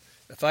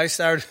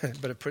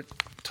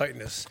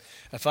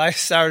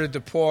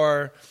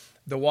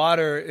the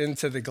water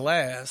into the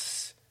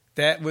glass,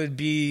 that would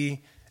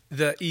be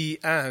the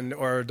EN,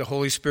 or the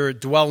Holy Spirit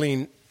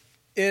dwelling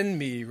in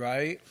me,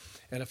 right?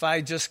 And if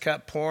I just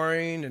kept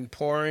pouring and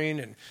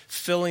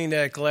filling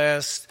that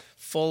glass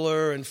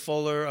fuller and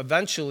fuller,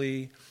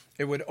 eventually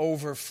it would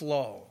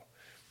overflow.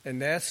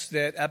 And that's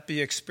that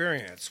epi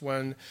experience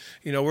when,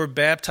 we're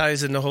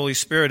baptized in the Holy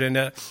Spirit, and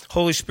the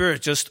Holy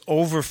Spirit just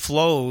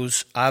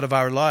overflows out of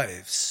our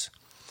lives.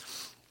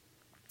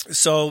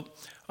 So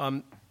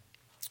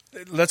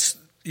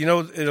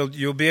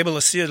you'll be able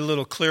to see it a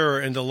little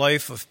clearer in the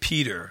life of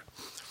Peter.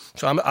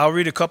 So I'll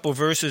read a couple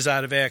verses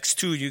out of Acts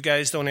 2. You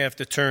guys don't have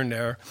to turn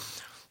there.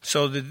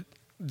 So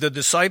the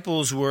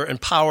disciples were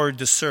empowered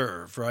to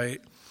serve,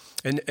 right?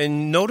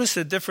 And notice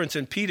the difference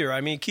in Peter.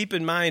 I mean, keep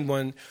in mind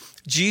when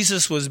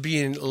Jesus was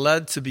being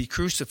led to be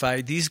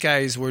crucified, these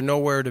guys were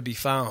nowhere to be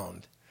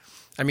found.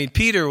 I mean,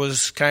 Peter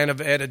was kind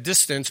of at a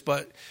distance,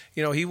 but,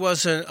 he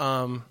wasn't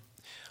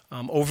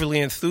overly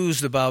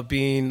enthused about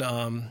being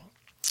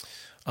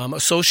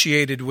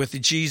associated with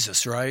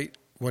Jesus, right?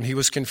 When he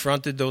was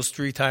confronted those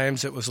 3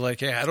 times, it was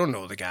like, hey, I don't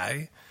know the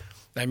guy.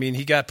 I mean,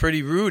 he got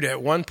pretty rude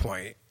at one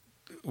point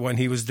when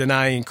he was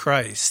denying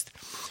Christ.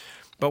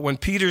 But when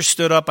Peter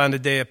stood up on the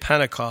day of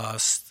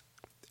Pentecost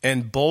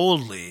and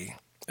boldly,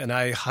 and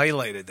I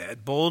highlighted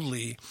that,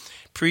 boldly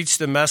preached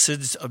the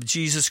message of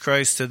Jesus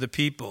Christ to the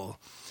people,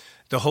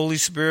 the Holy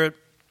Spirit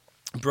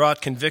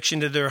brought conviction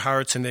to their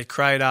hearts, and they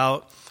cried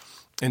out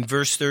in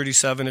verse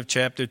 37 of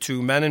chapter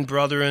 2, "Men and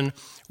brethren,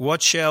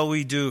 what shall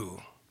we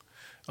do?"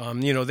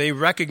 They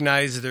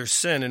recognized their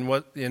sin and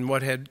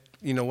what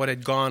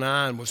had gone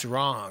on was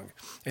wrong,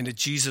 and that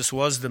Jesus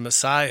was the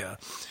Messiah.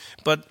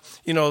 But,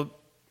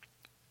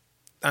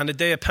 on the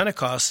day of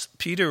Pentecost,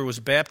 Peter was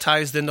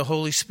baptized in the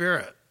Holy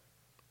Spirit.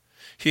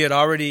 He had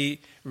already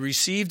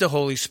received the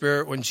Holy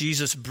Spirit when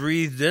Jesus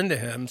breathed into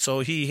him, so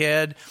he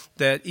had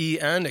that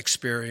EN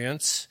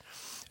experience,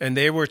 and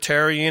they were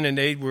tarrying and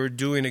they were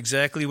doing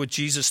exactly what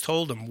Jesus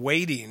told them,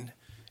 waiting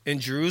in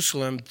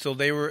Jerusalem till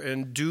they were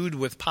endued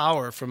with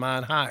power from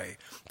on high,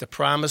 the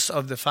promise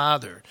of the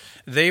Father.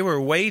 They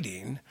were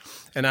waiting,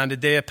 and on the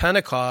day of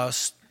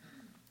Pentecost,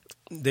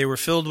 they were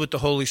filled with the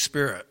Holy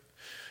Spirit.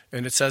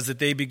 And it says that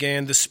they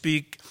began to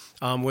speak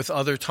with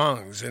other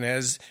tongues. And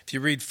if you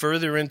read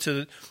further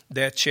into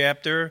that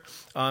chapter,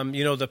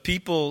 the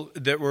people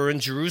that were in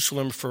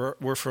Jerusalem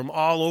were from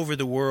all over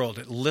the world.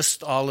 It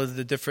lists all of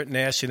the different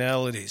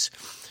nationalities.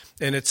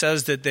 And it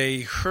says that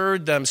they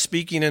heard them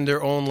speaking in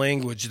their own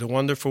language, the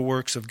wonderful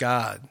works of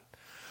God.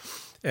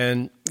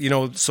 And,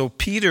 so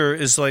Peter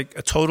is like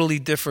a totally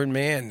different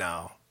man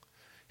now.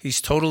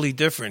 He's totally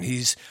different.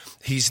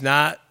 He's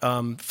not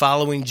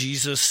following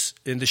Jesus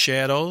in the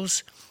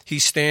shadows.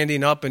 He's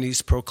standing up and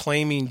he's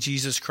proclaiming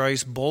Jesus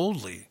Christ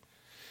boldly.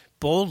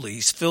 Boldly.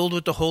 He's filled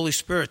with the Holy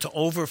Spirit to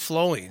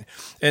overflowing.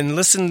 And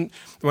listen,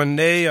 when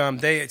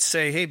they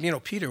say, "Hey,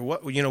 Peter,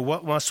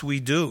 what must we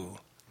do?"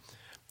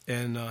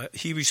 And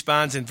he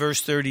responds in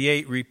verse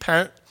 38,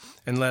 "Repent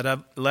and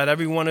let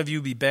every one of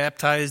you be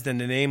baptized in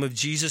the name of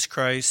Jesus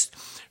Christ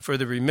for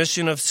the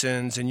remission of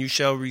sins, and you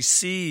shall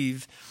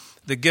receive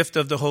the gift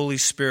of the Holy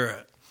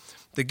Spirit."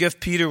 The gift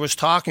Peter was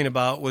talking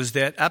about was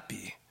that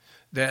epi,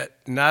 that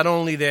not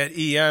only that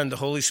EN, the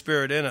Holy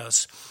Spirit in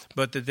us,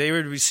 but that they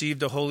would receive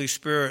the Holy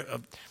Spirit,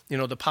 of,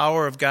 the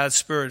power of God's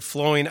Spirit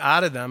flowing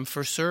out of them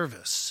for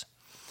service.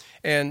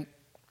 And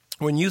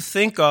when you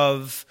think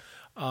of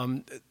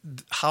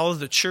how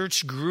the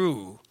church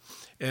grew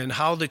and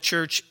how the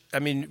church,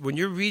 when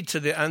you read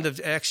to the end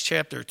of Acts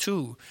chapter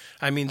 2,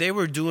 they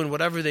were doing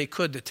whatever they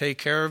could to take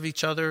care of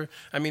each other.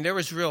 There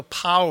was real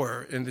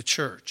power in the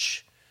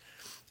church.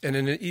 And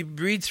then you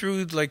read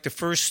through like the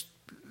first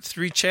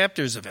 3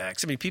 chapters of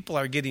Acts. People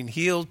are getting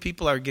healed.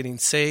 People are getting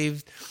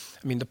saved.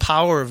 The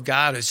power of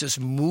God is just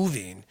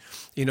moving,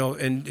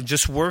 and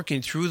just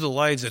working through the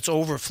lives. It's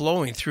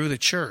overflowing through the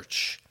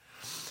church.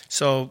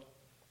 So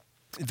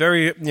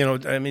very,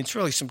 it's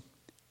really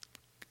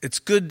it's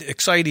good,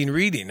 exciting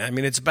reading.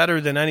 It's better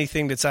than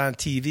anything that's on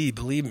TV,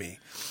 believe me.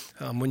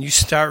 When you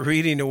start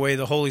reading the way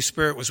the Holy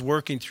Spirit was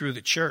working through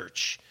the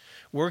church,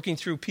 working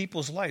through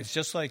people's lives,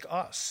 just like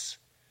us.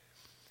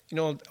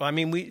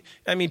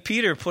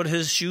 Peter put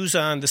his shoes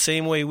on the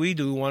same way we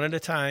do, one at a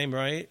time,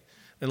 right?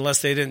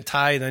 Unless they didn't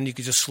tie, then you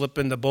could just slip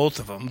into both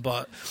of them.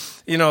 But,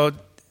 you have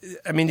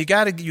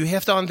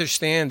to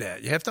understand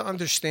that. You have to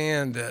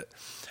understand that,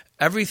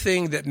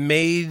 everything that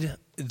made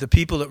the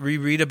people that we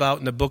read about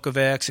in the book of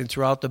Acts and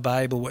throughout the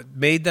Bible, what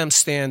made them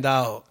stand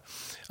out,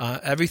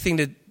 everything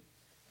that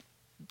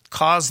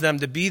caused them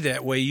to be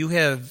that way, you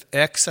have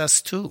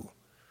access to.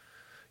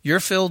 You're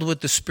filled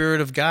with the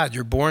Spirit of God.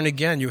 You're born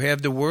again. You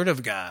have the Word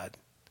of God.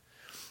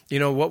 You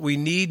know, what we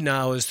need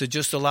now is to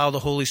just allow the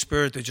Holy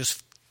Spirit to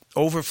just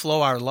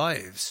overflow our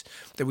lives,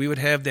 that we would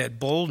have that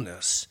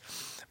boldness.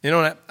 You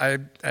know, I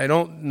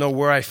don't know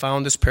where I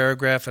found this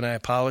paragraph, and I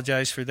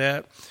apologize for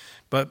that,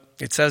 but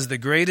it says the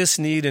greatest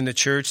need in the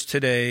church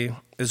today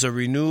is a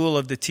renewal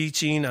of the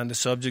teaching on the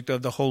subject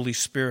of the Holy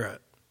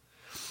Spirit.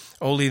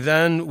 Only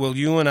then will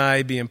you and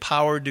I be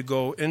empowered to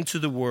go into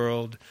the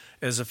world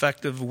as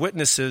effective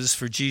witnesses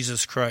for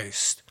Jesus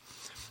Christ.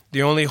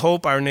 The only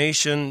hope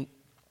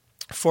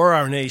for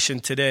our nation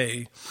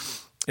today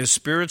is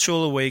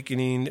spiritual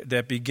awakening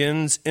that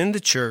begins in the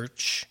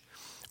church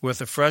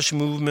with a fresh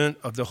movement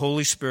of the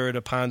Holy Spirit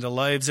upon the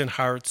lives and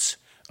hearts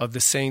of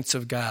the saints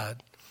of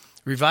God.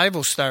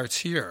 Revival starts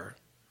here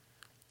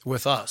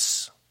with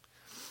us.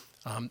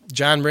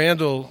 John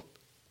Randall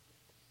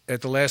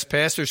at the last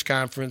pastors'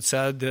 conference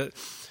said that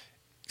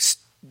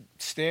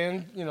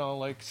stand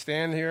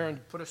here and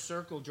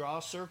draw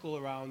a circle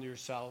around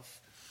yourself.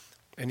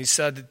 And he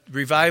said that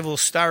revival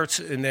starts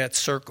in that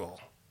circle.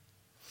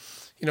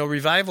 You know,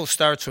 revival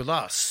starts with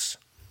us.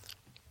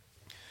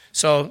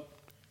 So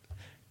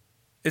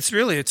it's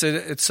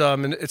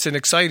an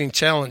exciting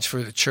challenge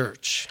for the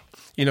church.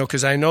 You know,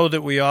 because I know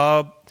that we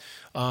all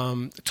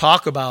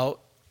talk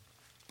about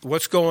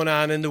what's going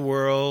on in the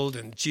world,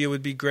 and gee, it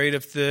would be great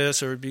if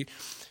this, or it'd be.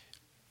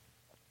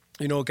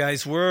 You know,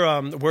 guys, we're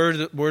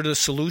the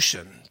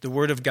solution. The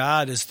Word of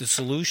God is the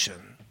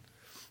solution.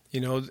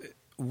 You know,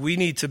 we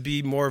need to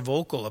be more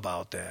vocal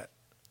about that.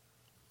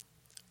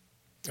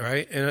 All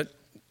right? And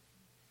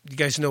you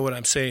guys know what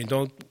I'm saying.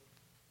 Don't,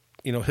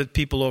 hit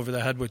people over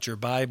the head with your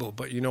Bible.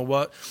 But you know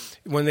what?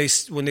 When they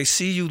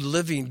see you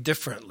living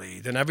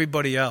differently than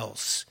everybody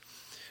else,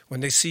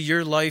 when they see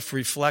your life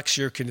reflects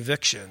your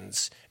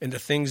convictions and the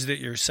things that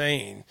you're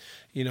saying,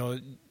 you know,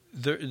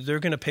 they're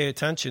going to pay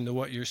attention to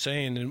what you're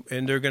saying,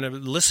 and they're going to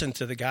listen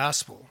to the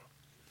gospel.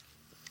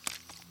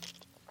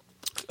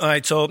 All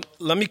right, so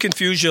let me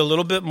confuse you a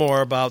little bit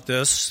more about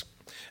this,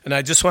 and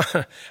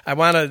I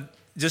want to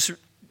just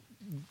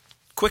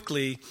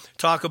quickly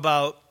talk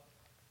about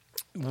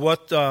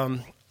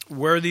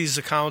where these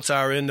accounts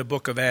are in the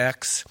book of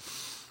Acts,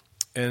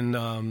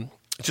 and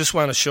just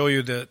want to show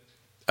you that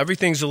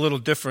everything's a little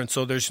different.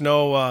 So there's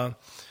no,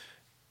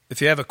 if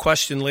you have a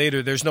question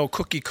later, there's no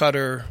cookie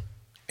cutter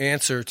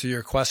answer to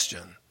your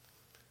question.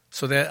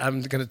 So that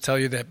I'm going to tell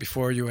you that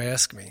before you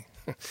ask me.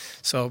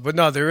 But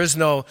no, there is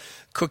no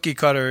cookie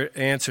cutter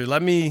answer.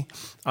 Let me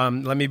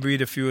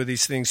read a few of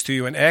these things to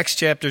you. In Acts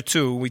chapter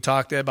 2, we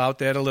talked about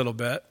that a little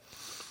bit.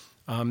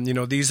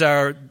 These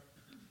are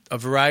a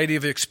variety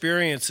of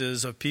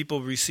experiences of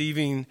people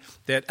receiving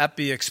that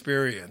epi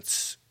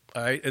experience,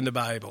 all right, in the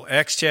Bible.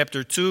 Acts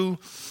chapter 2,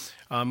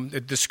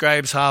 it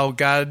describes how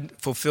God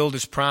fulfilled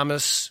his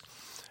promise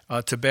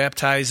to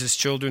baptize his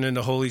children in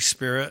the Holy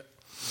Spirit.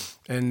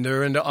 And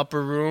they're in the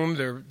upper room,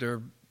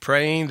 they're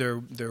praying,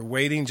 they're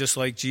waiting, just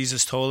like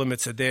Jesus told them.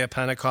 It's a day of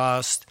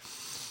Pentecost.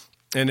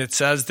 And it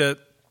says that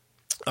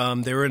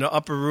they were in the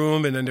upper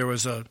room, and then there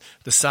was the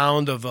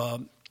sound of,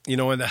 in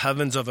the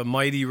heavens, of a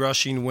mighty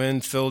rushing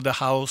wind filled the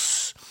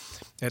house.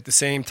 At the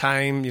same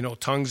time,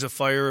 tongues of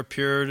fire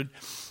appeared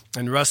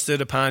and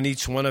rested upon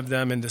each one of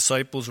them, and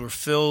disciples were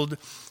filled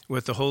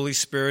with the Holy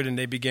Spirit, and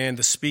they began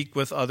to speak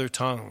with other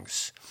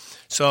tongues.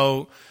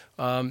 So,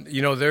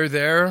 they're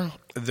there,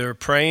 they're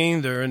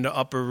praying, they're in the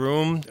upper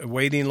room,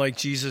 waiting like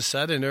Jesus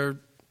said, and they're,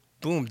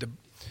 boom,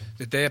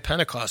 the day of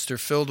Pentecost, they're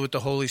filled with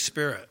the Holy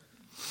Spirit.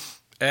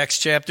 Acts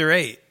chapter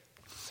 8,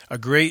 a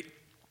great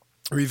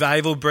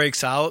revival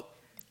breaks out.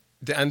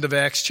 The end of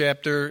Acts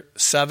chapter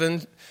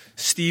 7,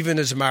 Stephen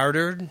is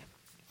martyred.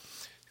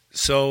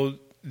 So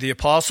the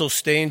apostles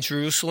stay in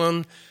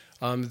Jerusalem.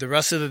 The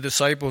rest of the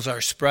disciples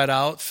are spread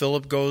out.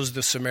 Philip goes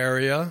to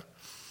Samaria.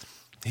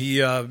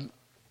 He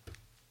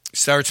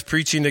starts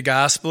preaching the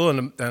gospel,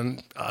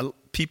 and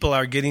people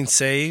are getting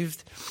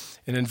saved.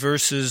 And in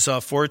verses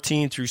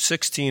 14 through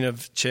 16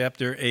 of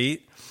chapter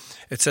 8,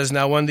 it says,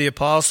 "Now when the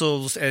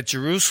apostles at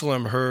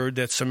Jerusalem heard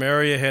that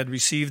Samaria had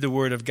received the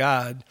word of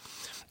God,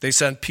 they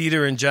sent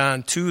Peter and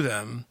John to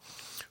them,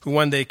 who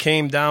when they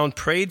came down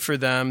prayed for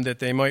them that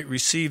they might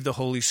receive the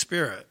Holy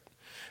Spirit.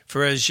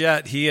 For as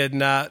yet he had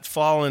not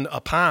fallen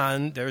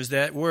upon," there's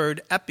that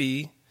word,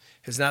 epi,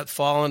 has not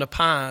fallen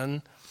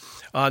upon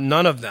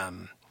none of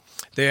them.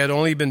 They had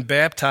only been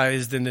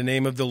baptized in the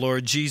name of the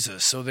Lord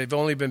Jesus. So they've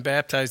only been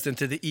baptized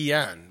into the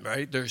EN,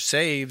 right? They're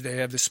saved. They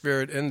have the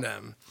Spirit in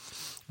them.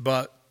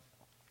 But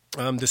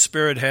the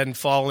Spirit hadn't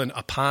fallen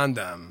upon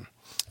them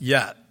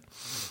yet.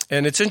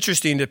 And it's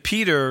interesting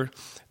that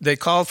they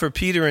called for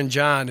Peter and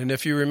John. And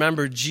if you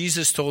remember,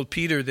 Jesus told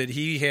Peter that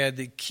he had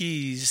the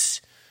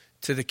keys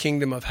to the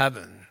kingdom of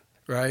heaven,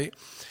 right?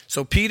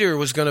 So Peter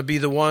was going to be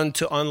the one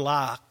to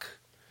unlock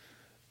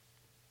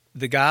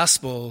the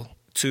gospel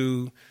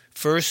to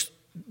first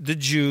the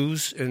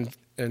Jews in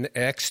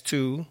Acts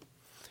 2,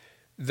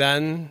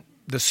 then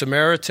the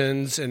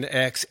Samaritans in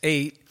Acts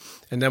 8,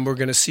 and then we're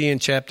going to see in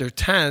chapter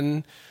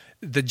 10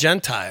 the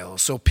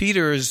Gentiles. So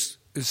Peter is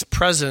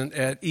present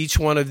at each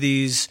one of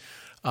these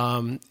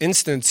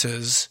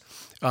instances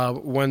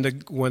when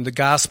the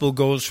gospel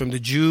goes from the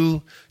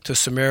Jew to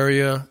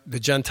Samaria, the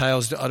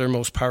Gentiles, the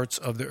uttermost parts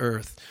of the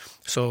earth.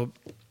 So,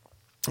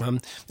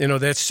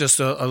 that's just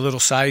a little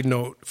side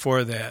note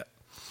for that.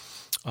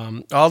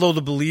 Although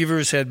the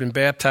believers had been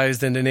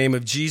baptized in the name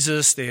of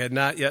Jesus, they had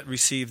not yet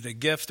received the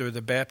gift or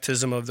the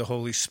baptism of the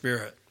Holy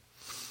Spirit.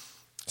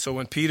 So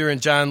when Peter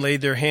and John laid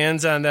their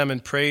hands on them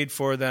and prayed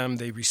for them,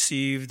 they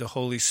received the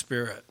Holy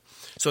Spirit.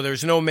 So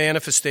there's no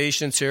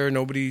manifestations here.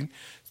 Nobody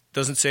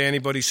doesn't say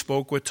anybody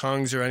spoke with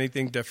tongues or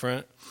anything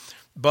different.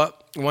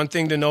 But one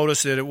thing to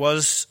notice that it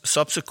was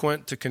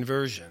subsequent to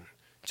conversion,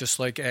 just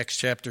like Acts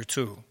chapter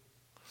 2.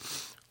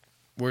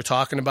 We're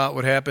talking about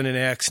what happened in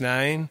Acts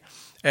 9.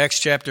 Acts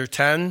chapter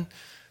 10,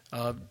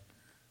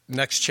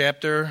 next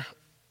chapter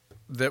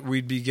that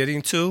we'd be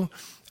getting to,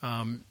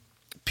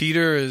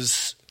 Peter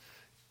is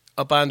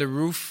up on the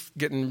roof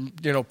getting,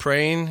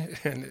 praying,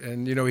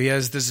 and he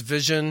has this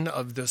vision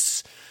of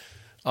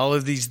all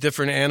of these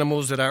different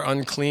animals that are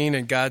unclean,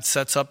 and God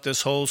sets up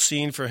this whole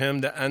scene for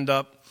him to end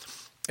up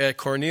at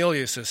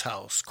Cornelius'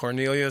 house.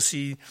 Cornelius,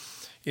 he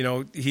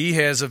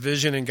has a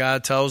vision, and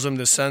God tells him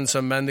to send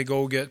some men to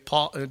go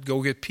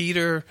get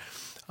Peter.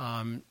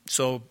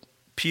 So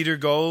Peter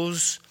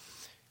goes.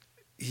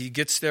 He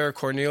gets there.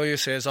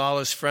 Cornelius has all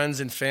his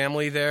friends and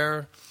family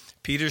there.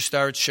 Peter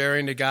starts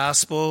sharing the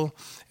gospel,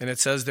 and it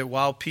says that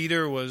while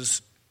Peter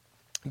was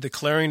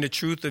declaring the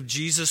truth of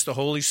Jesus, the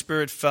Holy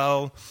Spirit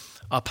fell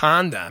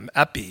upon them,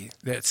 epi,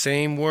 that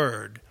same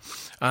word,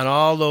 on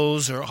all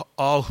those or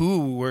all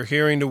who were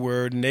hearing the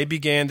word, and they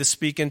began to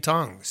speak in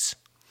tongues.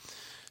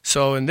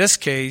 So in this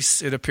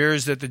case, it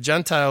appears that the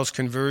Gentiles'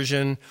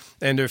 conversion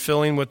and their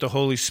filling with the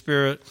Holy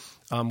Spirit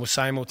was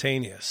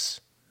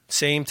simultaneous,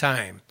 same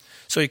time.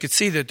 So you could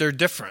see that they're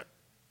different.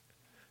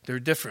 They're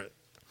different.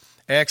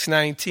 Acts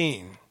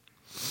 19.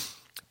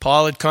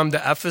 Paul had come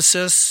to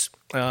Ephesus.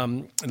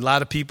 A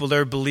lot of people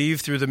there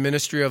believed through the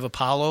ministry of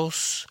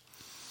Apollos.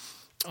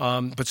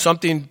 But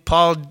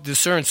Paul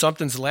discerned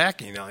something's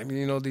lacking.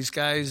 These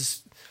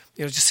guys,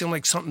 just seem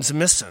like something's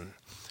missing.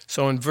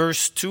 So in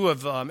verse 2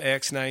 of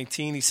Acts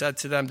 19, he said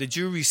to them, "Did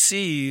you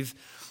receive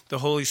the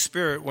Holy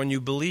Spirit when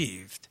you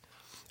believed?"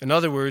 In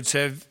other words,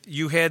 have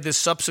you had this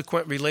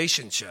subsequent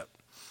relationship?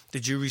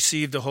 Did you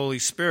receive the Holy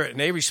Spirit? And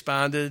they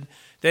responded,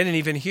 they didn't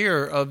even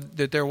hear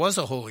that there was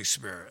a Holy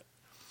Spirit.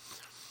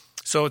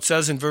 So it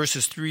says in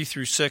verses 3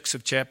 through 6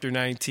 of chapter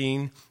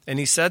 19, "And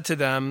he said to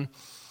them,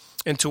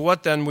 'Into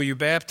what then were you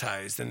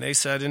baptized?' And they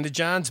said, 'Into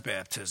John's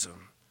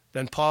baptism.'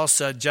 Then Paul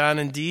said, 'John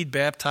indeed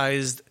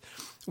baptized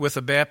with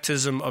a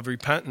baptism of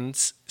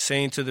repentance,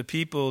 saying to the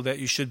people that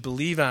you should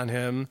believe on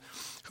him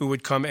who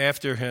would come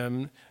after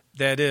him,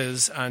 that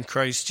is, on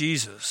Christ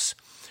Jesus.'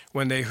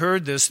 When they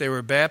heard this, they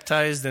were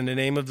baptized in the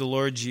name of the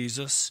Lord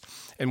Jesus.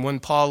 And when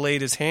Paul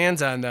laid his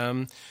hands on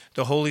them,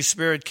 the Holy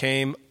Spirit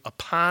came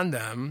upon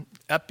them,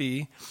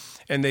 epi,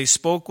 and they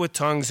spoke with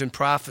tongues and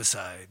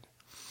prophesied."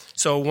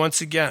 So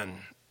once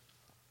again,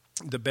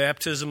 the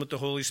baptism with the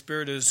Holy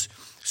Spirit is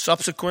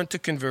subsequent to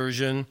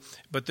conversion,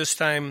 but this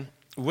time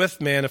with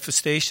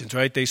manifestations,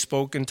 right? They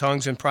spoke in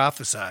tongues and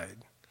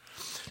prophesied.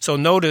 So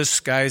notice,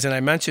 guys, and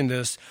I mentioned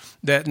this,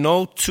 that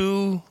no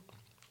two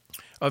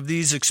of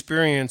these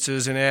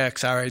experiences in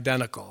Acts are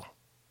identical,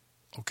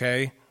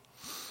 okay?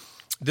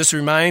 This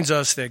reminds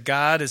us that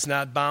God is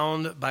not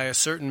bound by a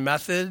certain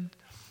method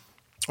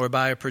or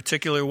by a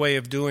particular way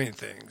of doing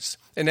things.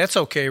 And that's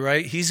okay,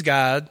 right? He's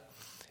God.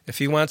 If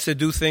he wants to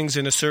do things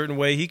in a certain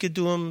way, he could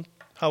do them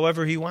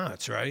however he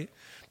wants, right?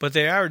 But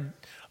they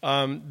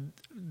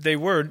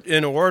were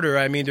in order.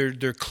 I mean,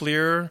 they're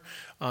clear.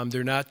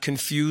 They're not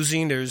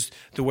confusing. There's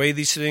the way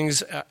these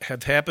things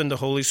have happened. The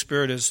Holy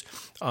Spirit is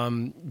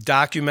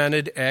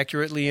documented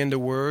accurately in the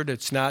Word.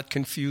 It's not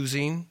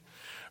confusing,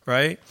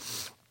 right?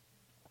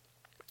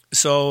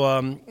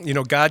 So,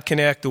 God can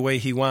act the way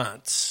he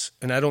wants.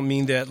 And I don't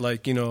mean that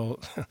like,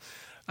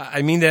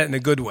 I mean that in a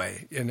good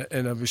way, in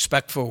a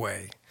respectful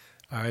way.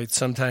 All right,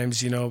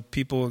 sometimes,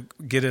 people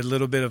get a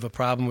little bit of a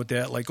problem with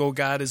that, like, oh,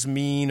 God is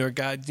mean, or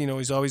God,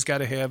 he's always got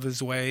to have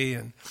his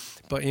way.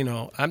 But,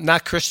 I'm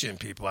not Christian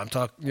people. I'm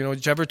talking,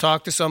 did you ever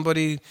talk to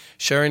somebody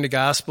sharing the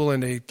gospel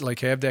and they, like,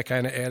 have that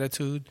kind of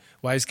attitude?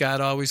 Why is God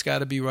always got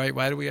to be right?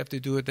 Why do we have to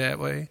do it that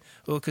way?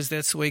 Well, because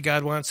that's the way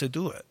God wants to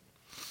do it.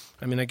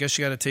 I mean, I guess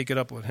you got to take it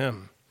up with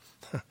him.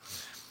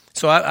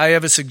 So I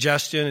have a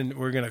suggestion, and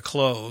we're going to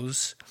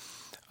close.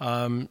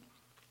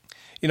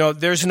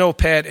 There's no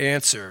pat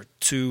answer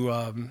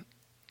to,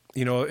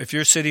 if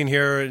you're sitting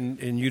here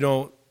and you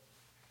don't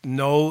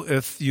know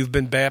if you've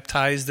been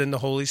baptized in the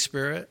Holy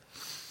Spirit.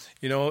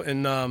 In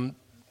Luke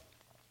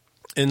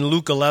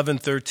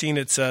 11:13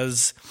 it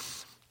says,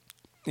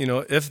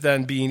 if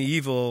then being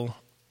evil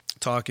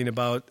talking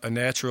about a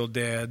natural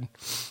dad,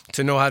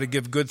 to know how to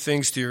give good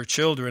things to your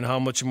children, how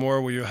much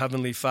more will your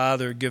Heavenly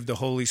Father give the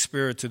Holy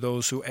Spirit to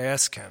those who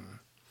ask Him?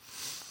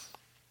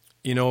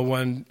 You know,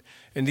 when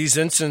in these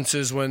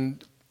instances when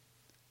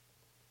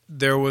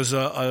there was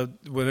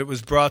when it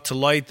was brought to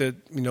light that,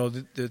 you know,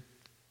 that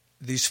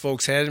these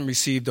folks hadn't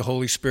received the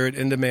Holy Spirit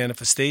in the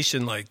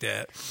manifestation like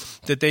that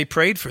they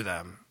prayed for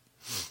them.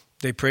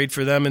 They prayed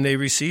for them and they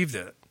received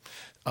it.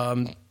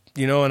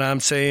 You know, and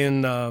I'm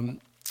saying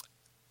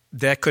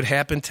that could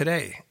happen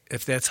today.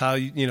 If that's how,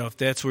 you know, if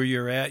that's where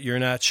you're at, you're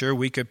not sure,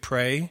 we could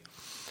pray.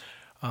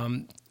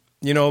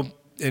 You know,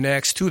 in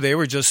Acts 2, they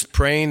were just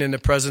praying in the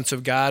presence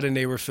of God and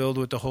they were filled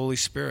with the Holy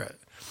Spirit.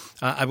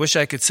 I wish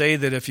I could say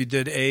that if you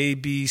did A,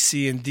 B,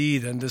 C, and D,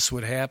 then this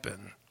would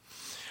happen.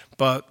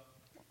 But,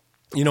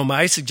 you know,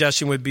 my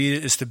suggestion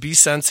is to be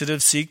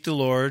sensitive, seek the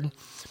Lord,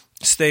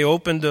 stay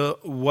open to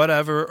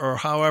whatever or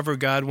however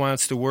God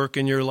wants to work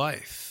in your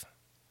life.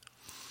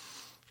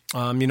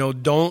 You know,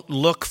 don't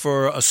look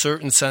for a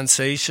certain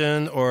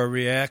sensation or a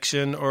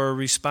reaction or a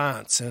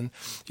response. And,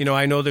 you know,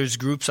 I know there's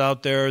groups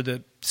out there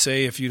that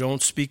say if you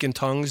don't speak in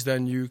tongues,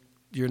 then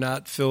you're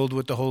not filled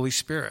with the Holy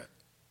Spirit.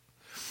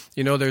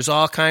 You know, there's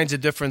all kinds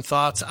of different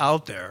thoughts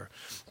out there.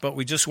 But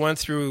we just went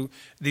through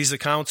these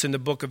accounts in the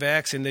book of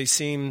Acts, and they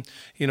seem,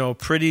 you know,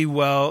 pretty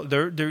well,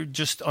 they're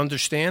just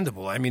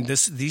understandable. I mean,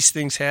 these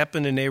things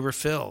happened, and they were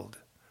filled.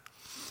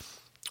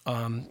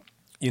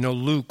 You know,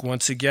 Luke,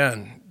 once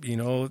again, you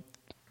know,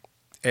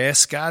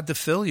 ask God to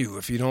fill you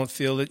if you don't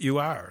feel that you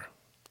are.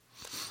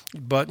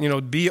 But, you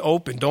know, be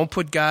open. Don't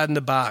put God in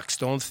the box.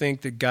 Don't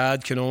think that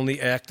God can only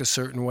act a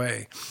certain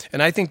way.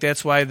 And I think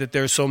that's why that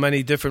there's so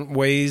many different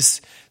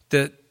ways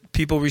that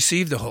people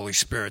receive the Holy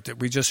Spirit that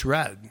we just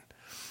read.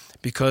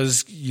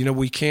 Because, you know,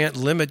 we can't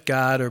limit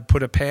God or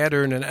put a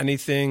pattern in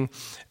anything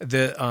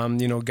that,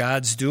 you know,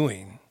 God's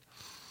doing.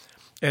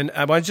 And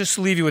I want to just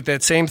leave you with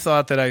that same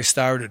thought that I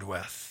started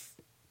with,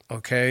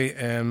 okay?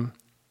 And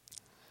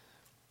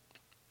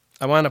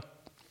I want to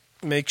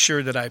make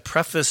sure that I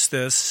preface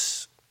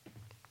this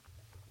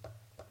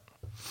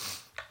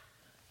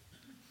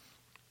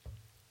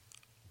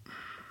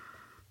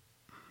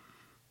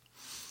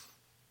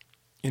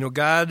you know,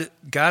 God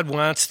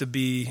wants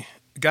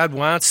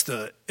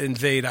to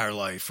invade our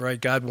life,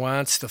 right? God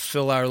wants to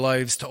fill our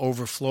lives to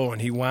overflow,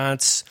 and He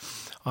wants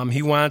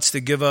to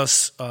give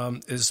us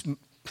as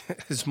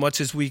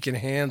much as we can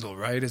handle,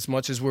 right? As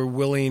much as we're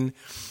willing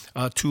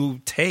to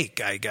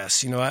take, I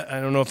guess. You know,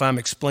 I don't know if I'm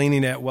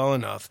explaining that well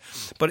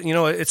enough, but you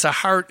know, it's a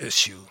heart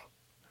issue.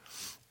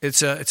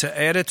 It's an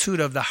attitude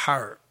of the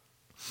heart,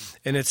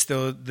 and it's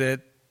that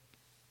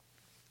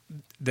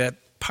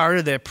part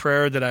of that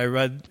prayer that I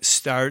read to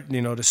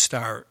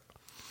start.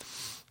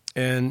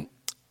 And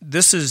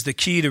this is the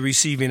key to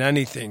receiving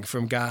anything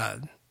from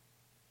God,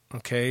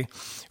 okay?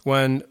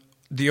 When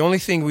the only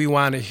thing we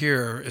want to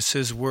hear is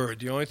His word.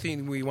 The only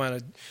thing we want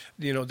to,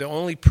 you know, the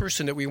only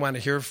person that we want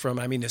to hear from,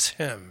 is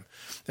Him.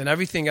 And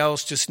everything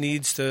else just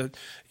needs to,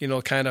 you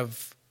know, kind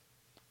of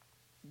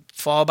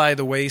fall by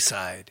the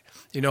wayside.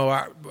 You know,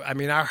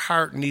 our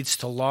heart needs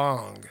to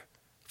long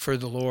for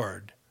the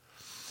Lord.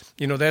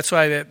 You know, that's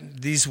why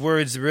these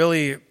words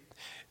really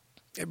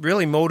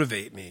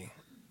motivate me.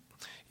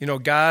 You know,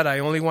 God, I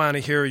only want to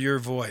hear your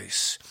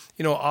voice.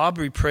 You know,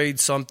 Aubrey prayed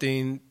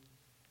something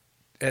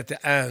at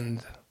the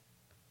end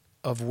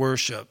of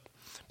worship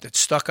that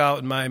stuck out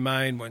in my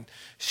mind when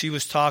she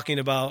was talking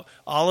about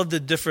all of the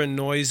different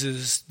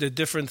noises, the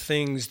different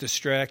things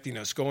distracting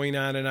us, going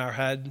on in our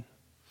head.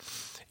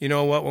 You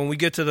know what? When we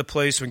get to the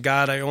place when,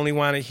 God, I only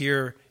want to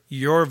hear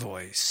your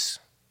voice,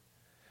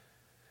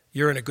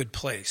 you're in a good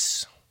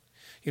place.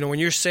 You know, when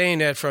you're saying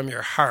that from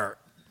your heart,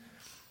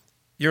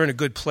 you're in a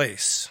good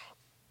place.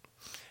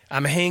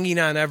 I'm hanging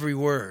on every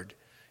word.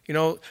 You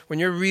know, when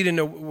you're reading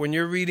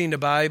the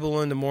Bible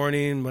in the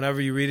morning,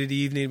 whenever you read it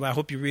evening, I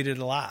hope you read it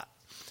a lot.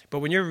 But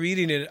when you're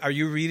reading it, are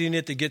you reading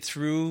it to get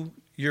through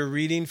your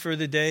reading for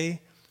the day?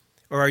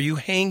 Or are you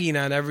hanging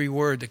on every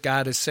word that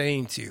God is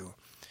saying to you?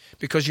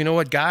 Because you know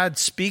what? God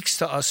speaks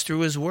to us through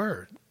His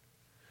word.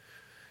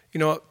 You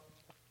know,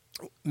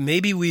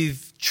 maybe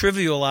we've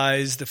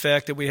trivialized the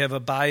fact that we have a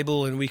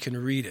Bible and we can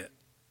read it.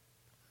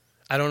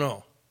 I don't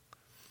know.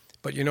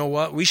 But you know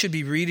what? We should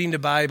be reading the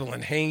Bible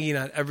and hanging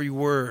on every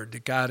word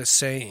that God is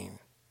saying.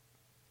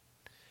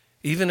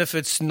 Even if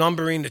it's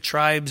numbering the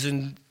tribes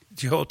in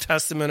the Old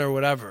Testament or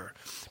whatever.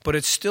 But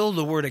it's still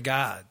the Word of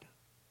God.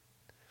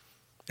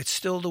 It's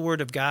still the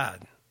Word of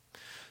God.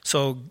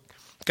 So,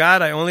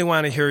 God, I only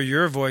want to hear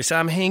your voice.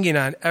 I'm hanging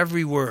on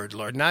every word,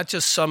 Lord. Not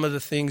just some of the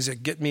things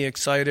that get me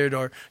excited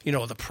or, you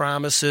know, the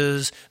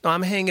promises. No,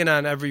 I'm hanging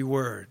on every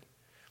word.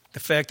 The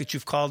fact that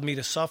you've called me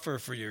to suffer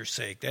for your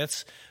sake.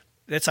 That's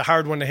a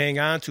hard one to hang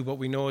on to, but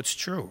we know it's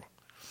true.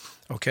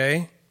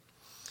 Okay?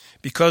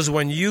 Because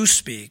when you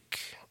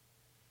speak,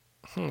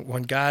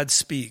 when God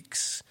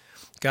speaks,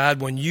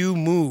 God, when you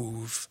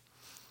move,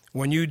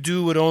 when you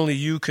do what only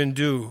you can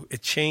do,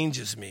 it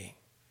changes me.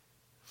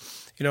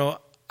 You know,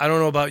 I don't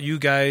know about you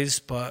guys,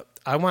 but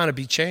I want to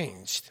be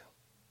changed.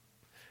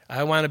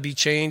 I want to be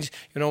changed.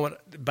 You know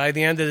what? By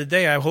the end of the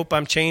day, I hope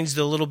I'm changed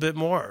a little bit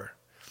more.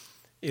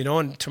 You know,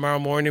 and tomorrow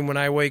morning when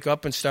I wake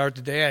up and start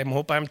the day, I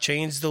hope I'm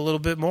changed a little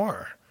bit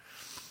more.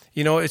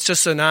 You know, it's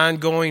just an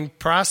ongoing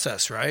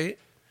process, right?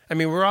 I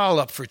mean, we're all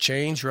up for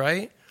change,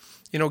 right?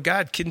 You know,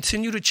 God,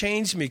 continue to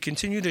change me,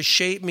 continue to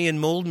shape me and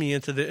mold me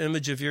into the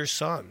image of your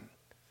Son.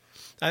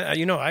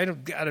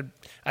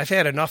 I've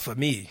had enough of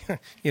me.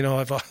 You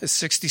know,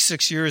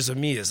 66 years of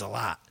me is a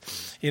lot.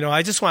 You know,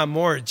 I just want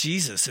more of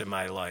Jesus in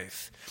my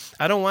life.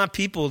 I don't want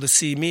people to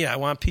see me. I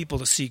want people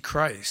to see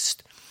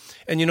Christ.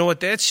 And you know what?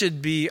 That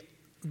should be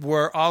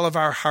where all of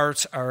our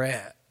hearts are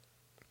at.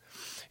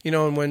 You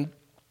know, and when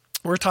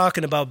we're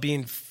talking about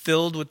being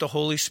filled with the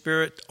Holy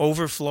Spirit,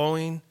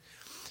 overflowing,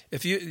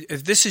 if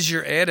this is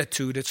your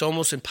attitude, it's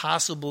almost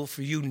impossible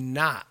for you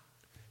not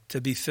to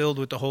be filled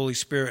with the Holy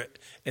Spirit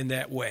in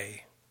that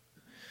way.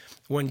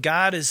 When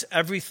God is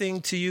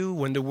everything to you,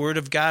 when the Word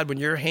of God, when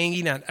you're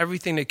hanging on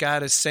everything that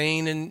God is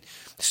saying and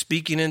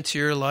speaking into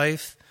your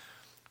life,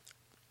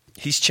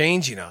 He's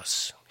changing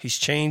us. He's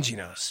changing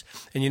us.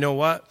 And you know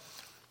what?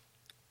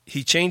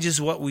 He changes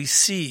what we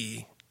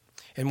see.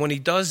 And when He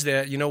does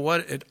that, you know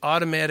what? It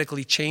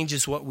automatically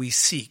changes what we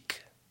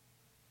seek.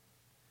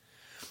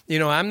 You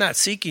know, I'm not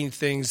seeking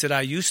things that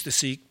I used to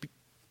seek.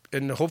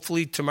 And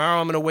hopefully tomorrow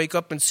I'm going to wake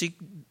up and seek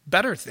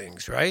better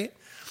things, right?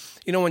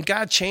 You know, when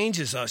God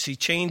changes us, He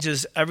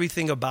changes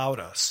everything about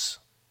us.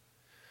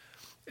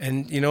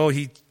 And, you know,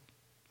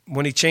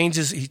 when He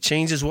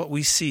changes what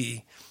we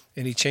see,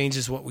 and He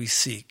changes what we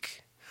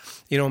seek.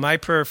 You know, my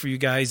prayer for you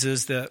guys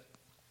is that,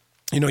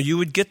 you know, you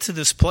would get to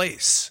this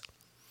place,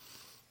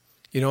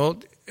 you know,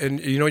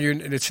 and, you know,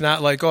 and it's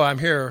not like, oh, I'm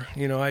here,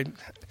 you know,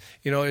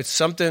 it's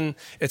something,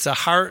 it's an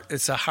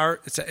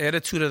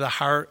attitude of the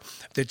heart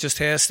that just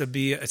has to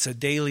be, it's a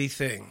daily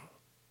thing.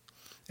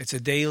 It's a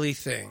daily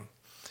thing.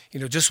 You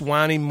know, just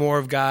wanting more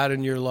of God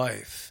in your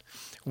life,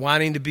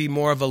 wanting to be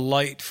more of a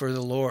light for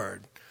the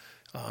Lord.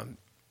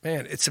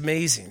 Man, it's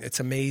amazing. It's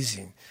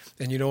amazing.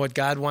 And you know what?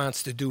 God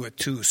wants to do it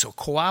too. So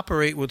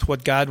cooperate with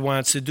what God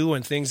wants to do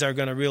and things are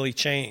going to really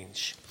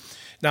change.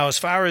 Now, as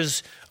far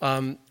as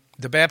the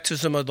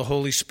baptism of the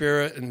Holy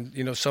Spirit and,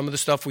 you know, some of the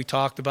stuff we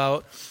talked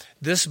about,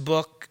 this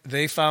book,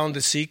 They Found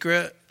the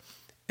Secret,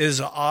 is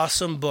an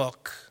awesome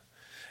book.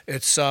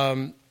 It's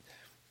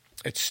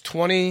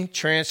 20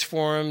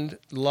 transformed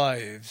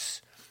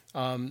lives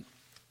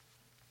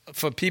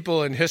for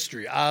people in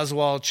history.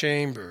 Oswald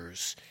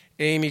Chambers,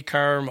 Amy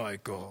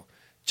Carmichael,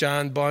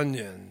 John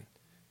Bunyan,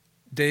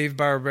 Dave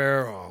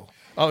Barbero.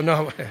 Oh,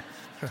 no.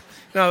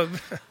 No,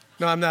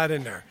 I'm not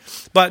in there.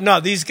 But no,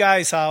 these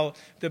guys, how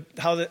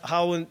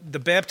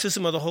the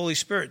baptism of the Holy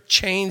Spirit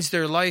changed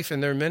their life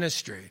and their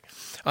ministry.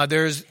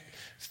 There's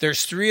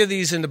 3 of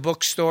these in the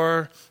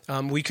bookstore.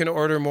 We can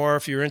order more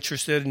if you're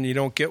interested and you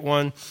don't get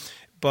one.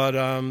 But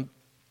and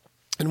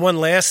one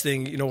last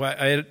thing, you know,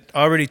 I had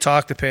already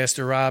talked to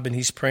Pastor Rob, and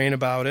he's praying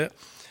about it.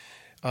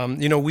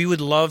 You know, we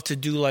would love to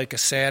do like a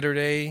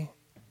Saturday,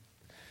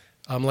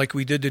 like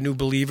we did the New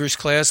Believers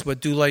class, but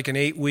do like an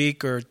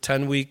 8-week or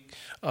 10-week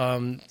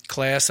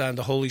class on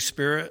the Holy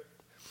Spirit.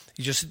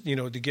 You just, you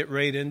know, to get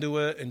right into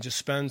it and just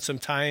spend some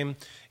time,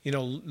 you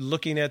know,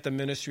 looking at the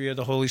ministry of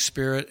the Holy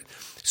Spirit.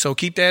 So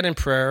keep that in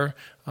prayer.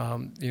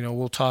 You know,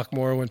 we'll talk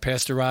more when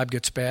Pastor Rob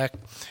gets back.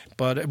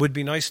 But it would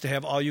be nice to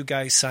have all you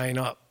guys sign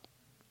up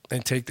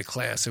and take the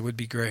class. It would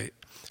be great.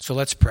 So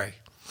let's pray.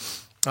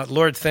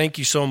 Lord, thank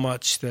you so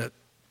much that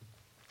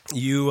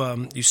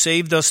you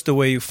saved us the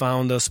way you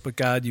found us, but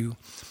God, you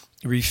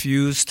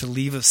refused to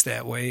leave us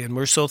that way, and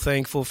we're so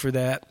thankful for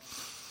that.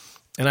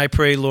 And I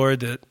pray,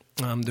 Lord, that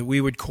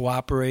we would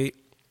cooperate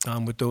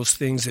with those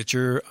things that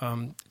you're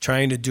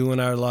trying to do in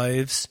our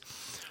lives.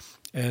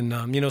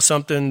 And, you know,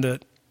 something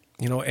that,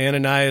 you know,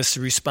 Ananias'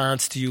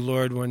 response to you,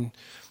 Lord, when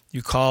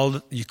you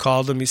called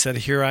him, he said,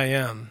 "Here I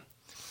am."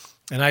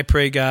 And I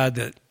pray,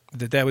 God,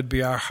 that would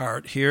be our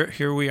heart.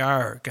 Here we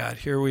are, God.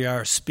 Here we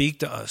are. Speak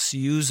to us.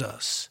 Use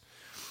us.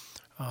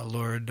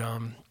 Lord,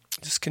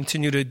 just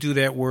continue to do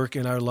that work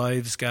in our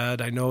lives,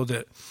 God. I know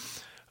that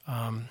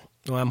I'm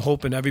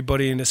hoping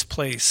everybody in this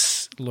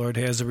place, Lord,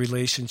 has a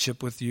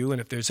relationship with you. And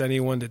if there's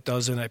anyone that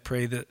doesn't, I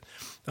pray that,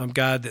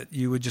 God, that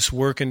you would just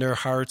work in their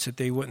hearts, that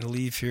they wouldn't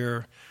leave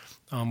here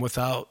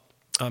without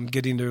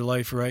getting their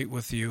life right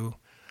with you,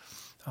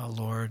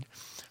 Lord.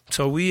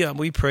 So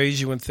we praise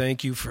you and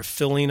thank you for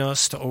filling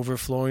us to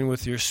overflowing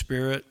with your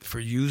Spirit, for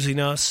using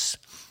us,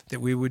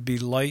 that we would be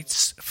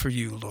lights for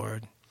you,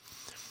 Lord.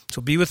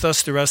 So be with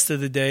us the rest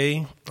of the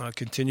day.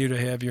 Continue to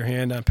have your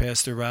hand on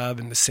Pastor Rob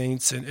and the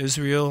saints in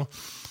Israel.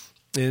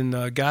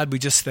 And God, we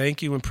just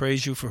thank you and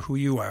praise you for who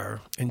you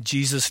are. In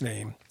Jesus'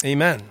 name,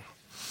 amen.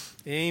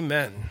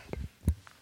 Amen.